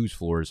tight end 2's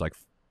floor is like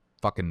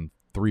fucking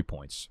 3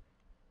 points.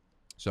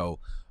 So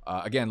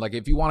again, like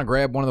if you want to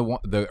grab one of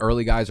the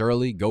early guys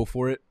early, go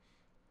for it.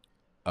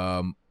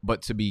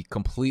 But to be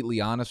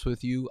completely honest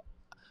with you,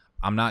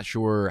 I'm not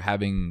sure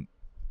having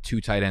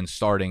 2 tight ends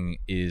starting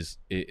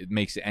it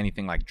makes it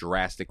anything like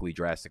drastically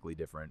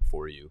different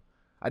for you.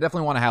 I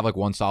definitely want to have like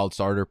 1 solid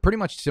starter, pretty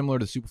much similar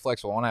to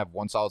Superflex. I want to have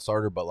 1 solid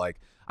starter, but like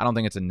I don't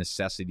think it's a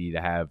necessity to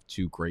have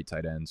 2 great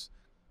tight ends.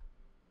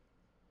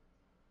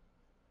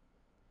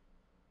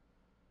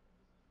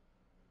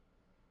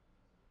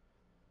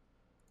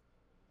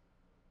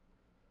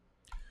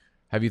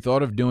 Have you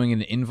thought of doing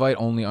an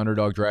invite-only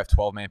underdog draft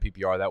 12-man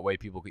PPR? That way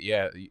people could,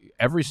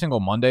 every single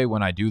Monday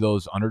when I do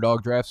those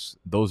underdog drafts,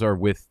 those are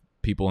with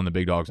people in the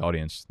Big Dogs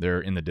audience.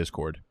 They're in the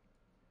Discord.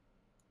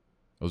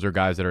 Those are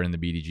guys that are in the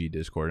BDG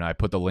Discord, and I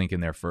put the link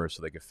in there first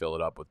so they could fill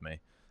it up with me.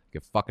 They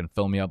could fucking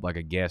fill me up like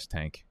a gas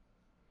tank.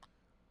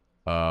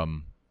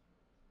 And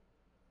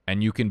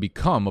you can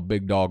become a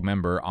Big Dog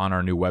member on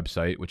our new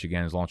website, which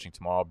again is launching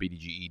tomorrow,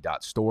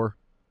 bdge.store.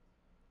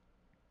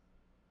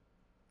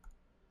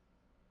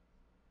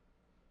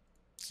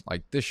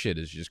 Like, this shit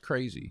is just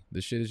crazy.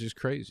 This shit is just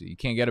crazy. You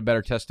can't get a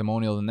better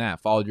testimonial than that.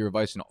 Followed your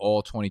advice in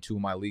all 22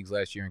 of my leagues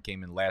last year and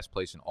came in last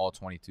place in all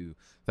 22.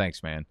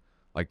 Thanks, man.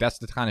 Like, that's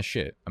the kind of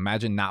shit.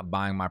 Imagine not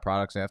buying my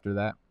products after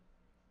that.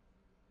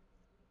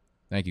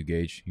 Thank you,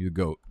 Gage. You the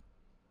GOAT.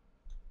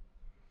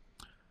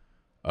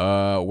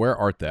 Where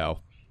art thou?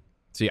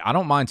 See, I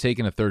don't mind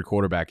taking a third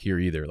quarterback here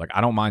either. Like,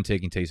 I don't mind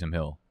taking Taysom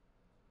Hill.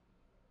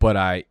 But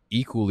I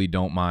equally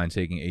don't mind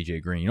taking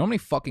A.J. Green. You know how many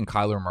fucking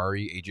Kyler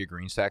Murray, A.J.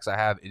 Green stacks I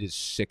have? It is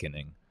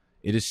sickening.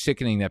 It is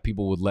sickening that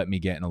people would let me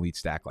get an elite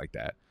stack like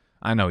that.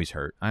 I know he's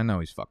hurt. I know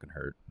he's fucking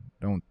hurt.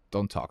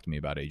 Don't talk to me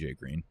about A.J.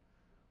 Green.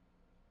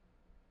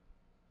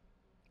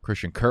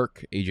 Christian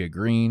Kirk, A.J.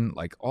 Green.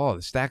 Like, oh,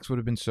 the stacks would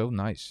have been so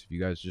nice if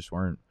you guys just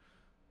weren't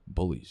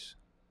bullies.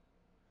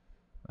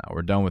 No,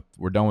 we're done with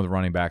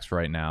running backs for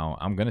right now.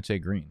 I'm going to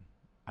take Green.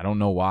 I don't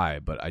know why,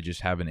 but I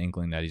just have an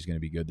inkling that he's going to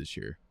be good this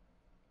year.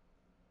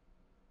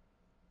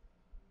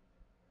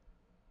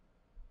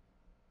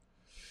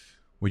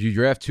 Would you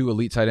draft 2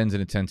 elite tight ends in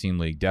a 10-team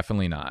league?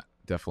 Definitely not.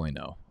 Definitely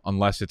no.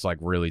 Unless it's like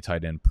really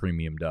tight end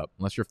premiumed up.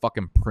 Unless you're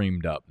fucking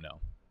premed up, no.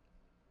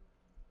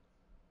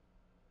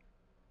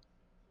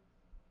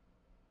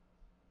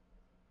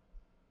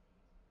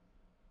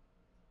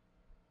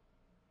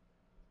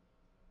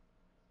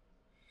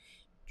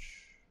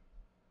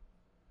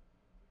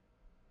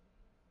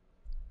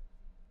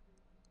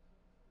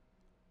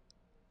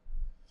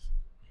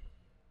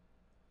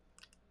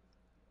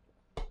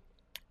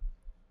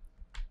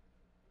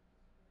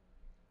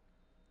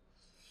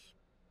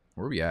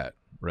 Where are we at?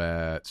 We're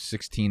at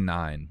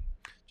 16-9.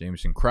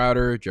 Jameson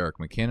Crowder, Jerick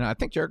McKinnon. I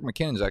think Jerick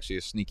McKinnon is actually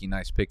a sneaky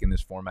nice pick in this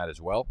format as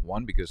well.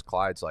 1, because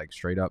Clyde's like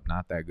straight up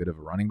not that good of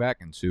a running back.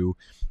 And 2,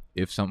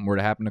 if something were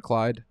to happen to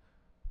Clyde,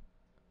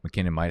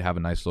 McKinnon might have a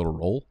nice little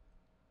role.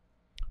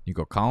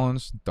 Nico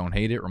Collins, don't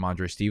hate it.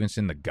 Ramondre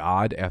Stevenson, the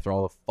god. After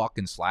all the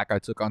fucking slack I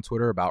took on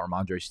Twitter about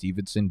Ramondre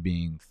Stevenson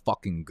being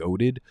fucking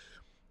goated,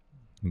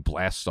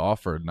 blasts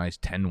off for a nice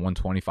 10,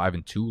 125,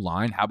 and 2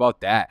 line. How about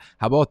that?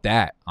 How about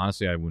that?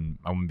 Honestly, I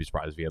wouldn't be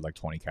surprised if he had like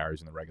 20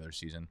 carries in the regular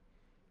season.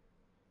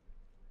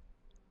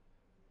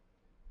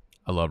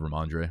 I love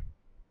Ramondre.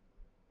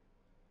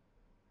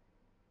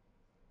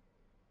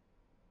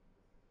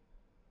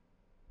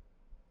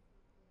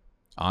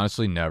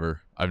 Honestly,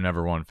 never. I've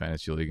never won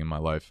fantasy league in my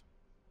life.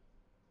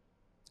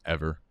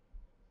 Ever.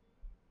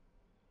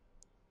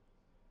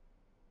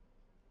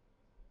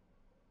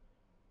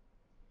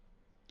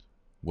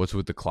 What's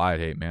with the Clyde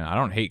hate, man? I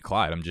don't hate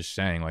Clyde. I'm just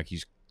saying, like,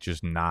 he's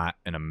just not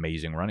an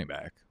amazing running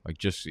back. Like,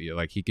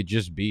 he could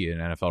just be an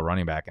NFL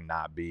running back and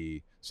not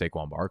be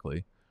Saquon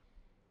Barkley.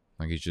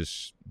 Like, he's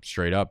just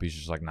straight up. He's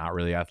just, like, not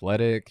really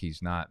athletic.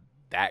 He's not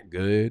that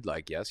good.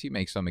 Like, yes, he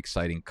makes some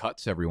exciting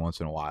cuts every once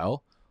in a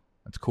while.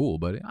 That's cool.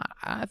 But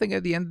I think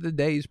at the end of the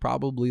day, he's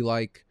probably,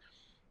 like,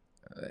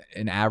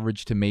 an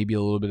average to maybe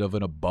a little bit of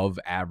an above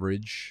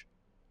average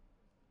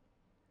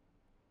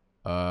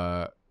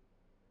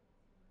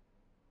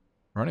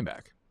running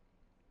back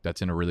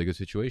that's in a really good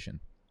situation.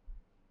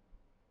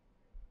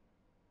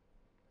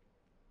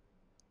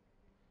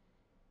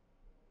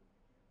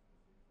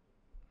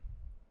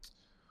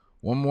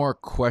 One more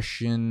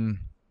question.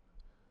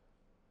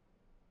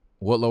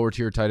 What lower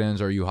tier tight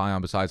ends are you high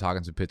on besides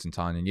Hawkins and Pitts and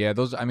Tonyan? Yeah,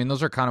 those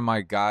are kind of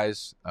my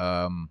guys.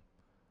 I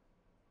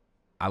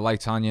like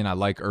Tonyan. I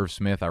like Irv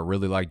Smith. I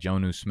really like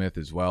Jonnu Smith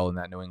as well in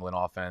that New England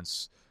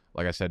offense.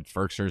 Like I said,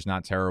 Ferkser's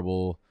not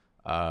terrible.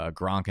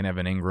 Gronk and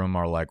Evan Ingram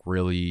are like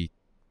really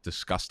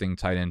disgusting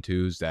tight end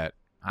twos that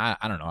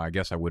I don't know. I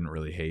guess I wouldn't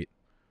really hate.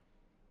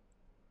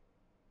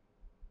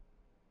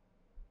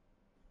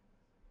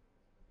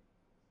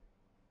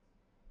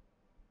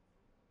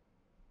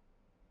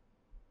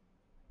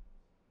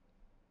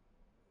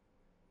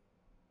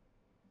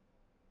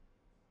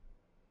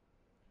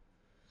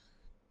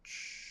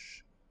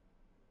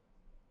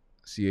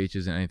 CH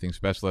isn't anything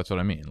special. That's what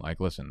I mean.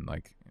 Like, listen,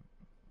 like,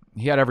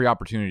 he had every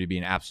opportunity to be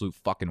an absolute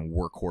fucking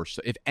workhorse.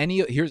 If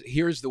any,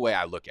 here's the way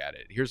I look at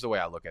it. Here's the way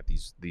I look at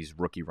these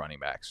rookie running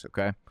backs.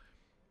 Okay,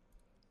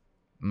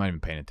 I'm not even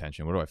paying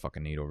attention. What do I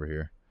fucking need over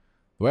here?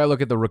 The way I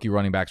look at the rookie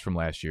running backs from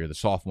last year, the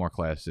sophomore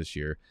class this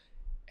year,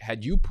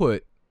 had you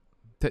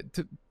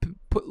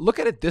look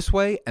at it this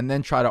way and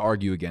then try to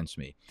argue against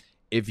me.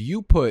 If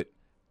you put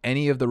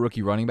any of the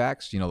rookie running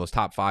backs, you know, those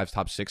top 5,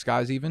 top 6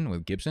 guys, even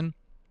with Gibson.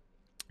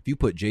 If you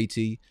put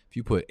JT, if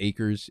you put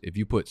Akers, if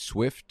you put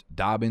Swift,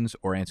 Dobbins,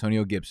 or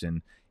Antonio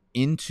Gibson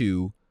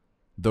into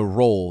the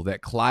role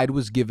that Clyde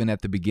was given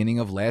at the beginning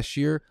of last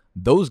year,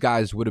 those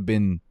guys would have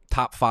been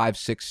top 5,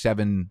 6,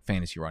 7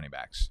 fantasy running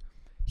backs.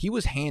 He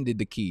was handed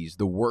the keys,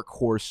 the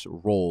workhorse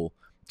role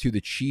to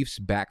the Chiefs'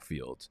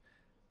 backfield,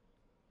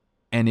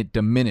 and it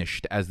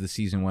diminished as the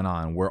season went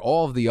on, where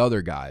all of the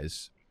other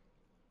guys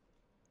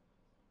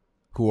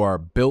who are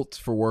built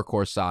for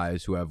workhorse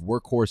size, who have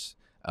workhorse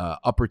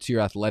upper tier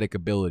athletic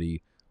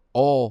ability,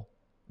 all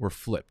were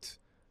flipped.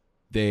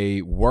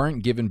 They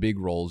weren't given big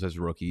roles as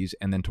rookies,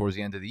 and then towards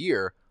the end of the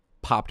year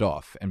popped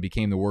off and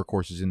became the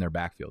workhorses in their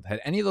backfield.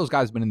 Had any of those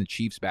guys been in the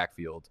Chiefs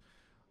backfield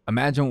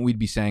Imagine what we'd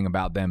be saying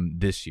about them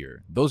this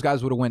year. Those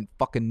guys would have went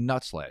fucking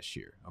nuts last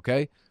year,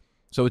 okay?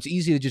 So it's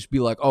easy to just be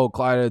like, oh,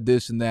 Clyde had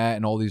this and that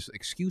and all these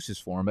excuses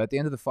for him. But at the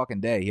end of the fucking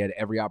day, he had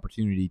every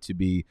opportunity to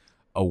be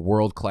a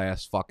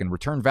world-class fucking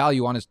return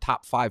value on his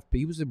top 5.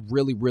 He was a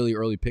really, really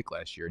early pick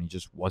last year, and he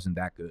just wasn't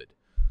that good.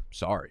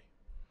 Sorry.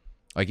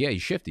 Like, yeah,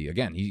 he's shifty.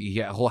 Again,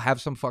 he'll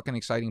have some fucking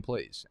exciting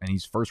plays. And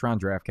he's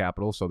first-round draft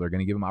capital, so they're going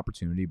to give him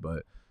opportunity,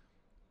 but...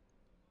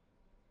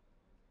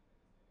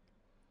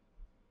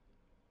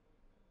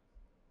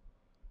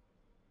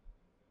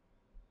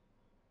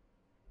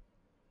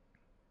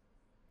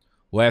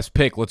 Last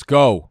pick. Let's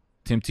go.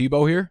 Tim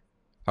Tebow here?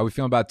 How we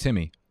feeling about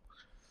Timmy?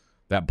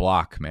 That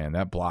block, man.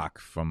 That block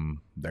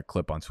from that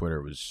clip on Twitter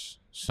was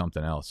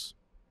something else.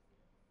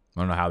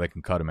 I don't know how they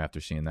can cut him after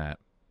seeing that.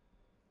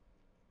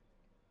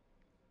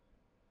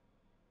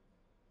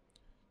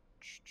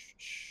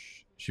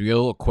 Should we get a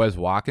little Quez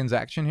Watkins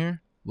action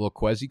here? A little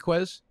Quezzy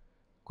Quez?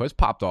 Quez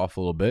popped off a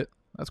little bit.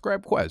 Let's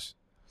grab Quez.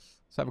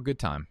 Let's have a good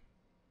time.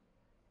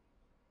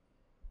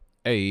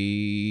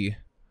 Hey...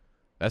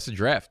 That's the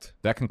draft.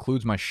 That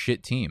concludes my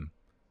shit team.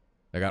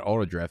 I got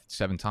auto-drafted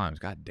 7 times.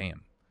 God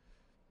damn.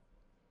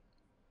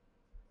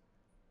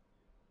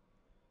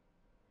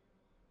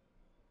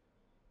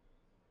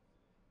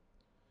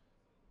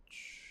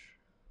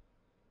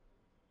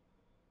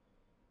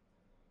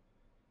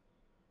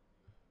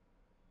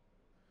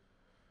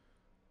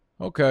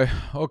 Okay.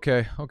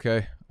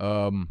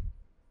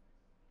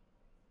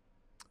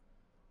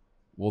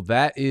 Well,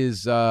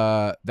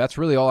 that's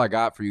really all I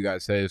got for you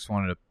guys today. I just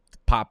wanted to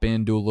pop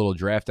in, do a little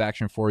draft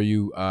action for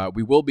you.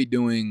 We will be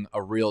doing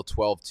a real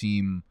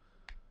 12-team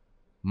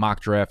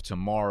mock draft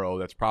tomorrow.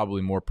 That's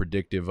probably more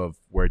predictive of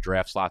where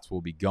draft slots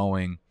will be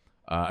going.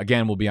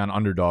 Again, we'll be on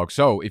Underdog.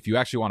 So if you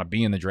actually want to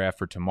be in the draft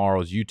for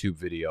tomorrow's YouTube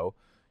video,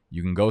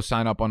 you can go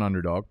sign up on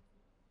Underdog,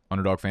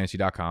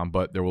 underdogfantasy.com,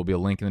 but there will be a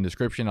link in the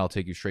description. I'll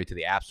take you straight to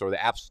the App Store.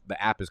 The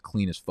app is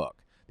clean as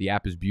fuck. The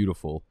app is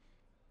beautiful.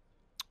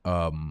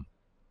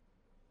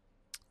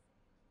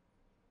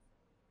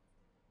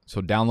 So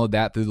download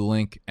that through the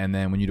link, and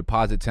then when you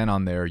deposit 10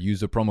 on there,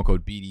 use the promo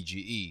code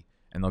BDGE,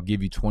 and they'll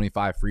give you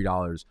 $25 free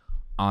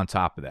on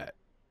top of that.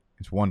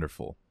 It's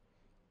wonderful.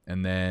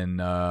 And then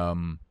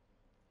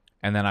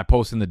I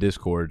post in the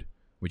Discord,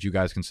 which you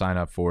guys can sign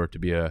up for to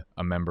be a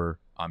member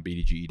on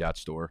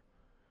bdge.store.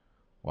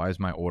 Why is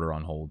my order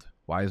on hold?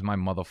 Why is my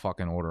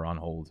motherfucking order on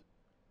hold?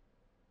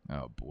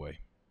 Oh, boy.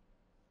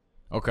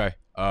 Okay.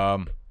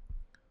 That's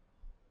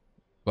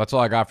all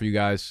I got for you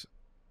guys.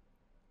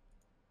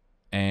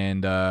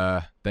 And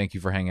thank you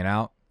for hanging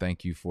out.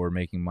 Thank you for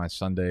making my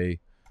Sunday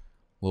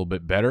a little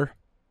bit better.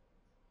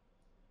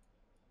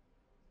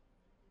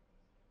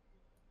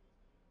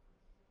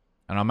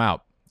 And I'm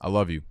out. I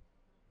love you.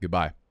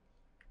 Goodbye.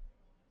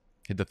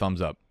 Hit the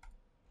thumbs up,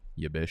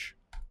 you bish.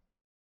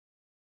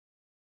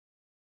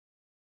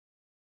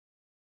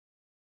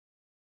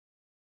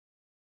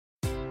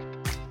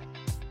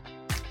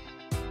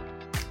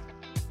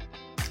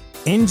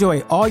 Enjoy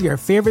all your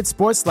favorite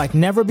sports like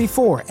never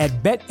before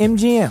at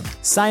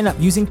BetMGM. Sign up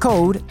using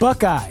code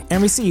Buckeye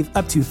and receive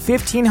up to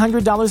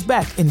 $1,500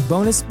 back in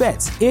bonus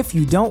bets if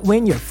you don't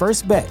win your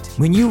first bet.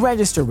 When you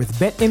register with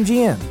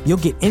BetMGM, you'll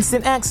get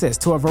instant access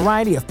to a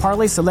variety of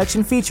parlay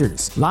selection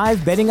features,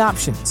 live betting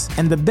options,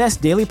 and the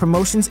best daily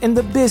promotions in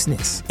the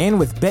business. And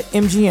with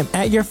BetMGM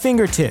at your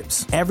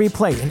fingertips, every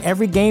play and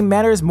every game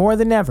matters more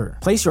than ever.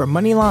 Place your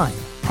money line,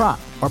 prop,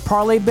 or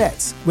parlay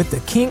bets with the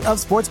king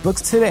of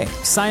sportsbooks today.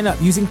 Sign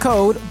up using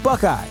code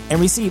Buckeye and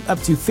receive up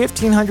to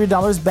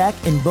 $1,500 back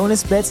in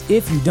bonus bets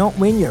if you don't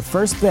win your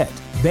first bet.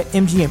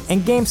 BetMGM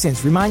and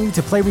GameSense remind you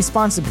to play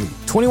responsibly.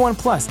 21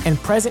 plus and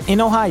present in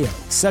Ohio,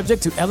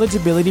 subject to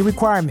eligibility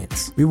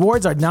requirements.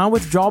 Rewards are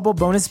non-withdrawable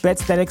bonus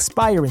bets that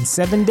expire in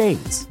 7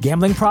 days.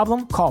 Gambling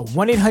problem? Call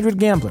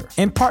 1-800-GAMBLER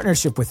in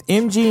partnership with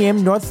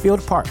MGM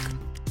Northfield Park.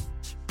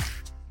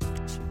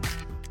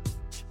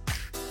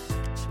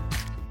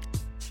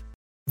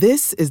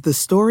 This is the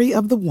story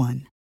of the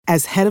one.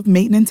 As head of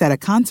maintenance at a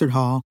concert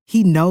hall,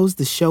 he knows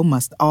the show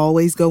must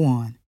always go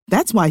on.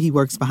 That's why he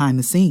works behind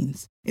the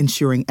scenes,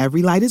 ensuring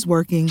every light is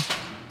working,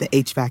 the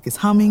HVAC is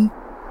humming,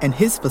 and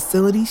his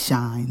facility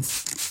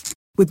shines.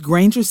 With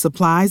Grainger's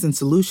supplies and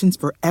solutions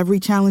for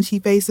every challenge he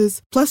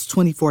faces, plus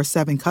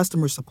 24/7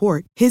 customer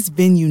support, his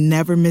venue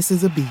never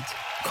misses a beat.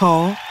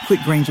 Call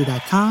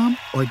quickgrainger.com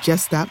or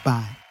just stop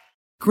by.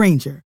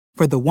 Grainger,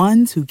 for the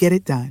ones who get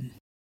it done.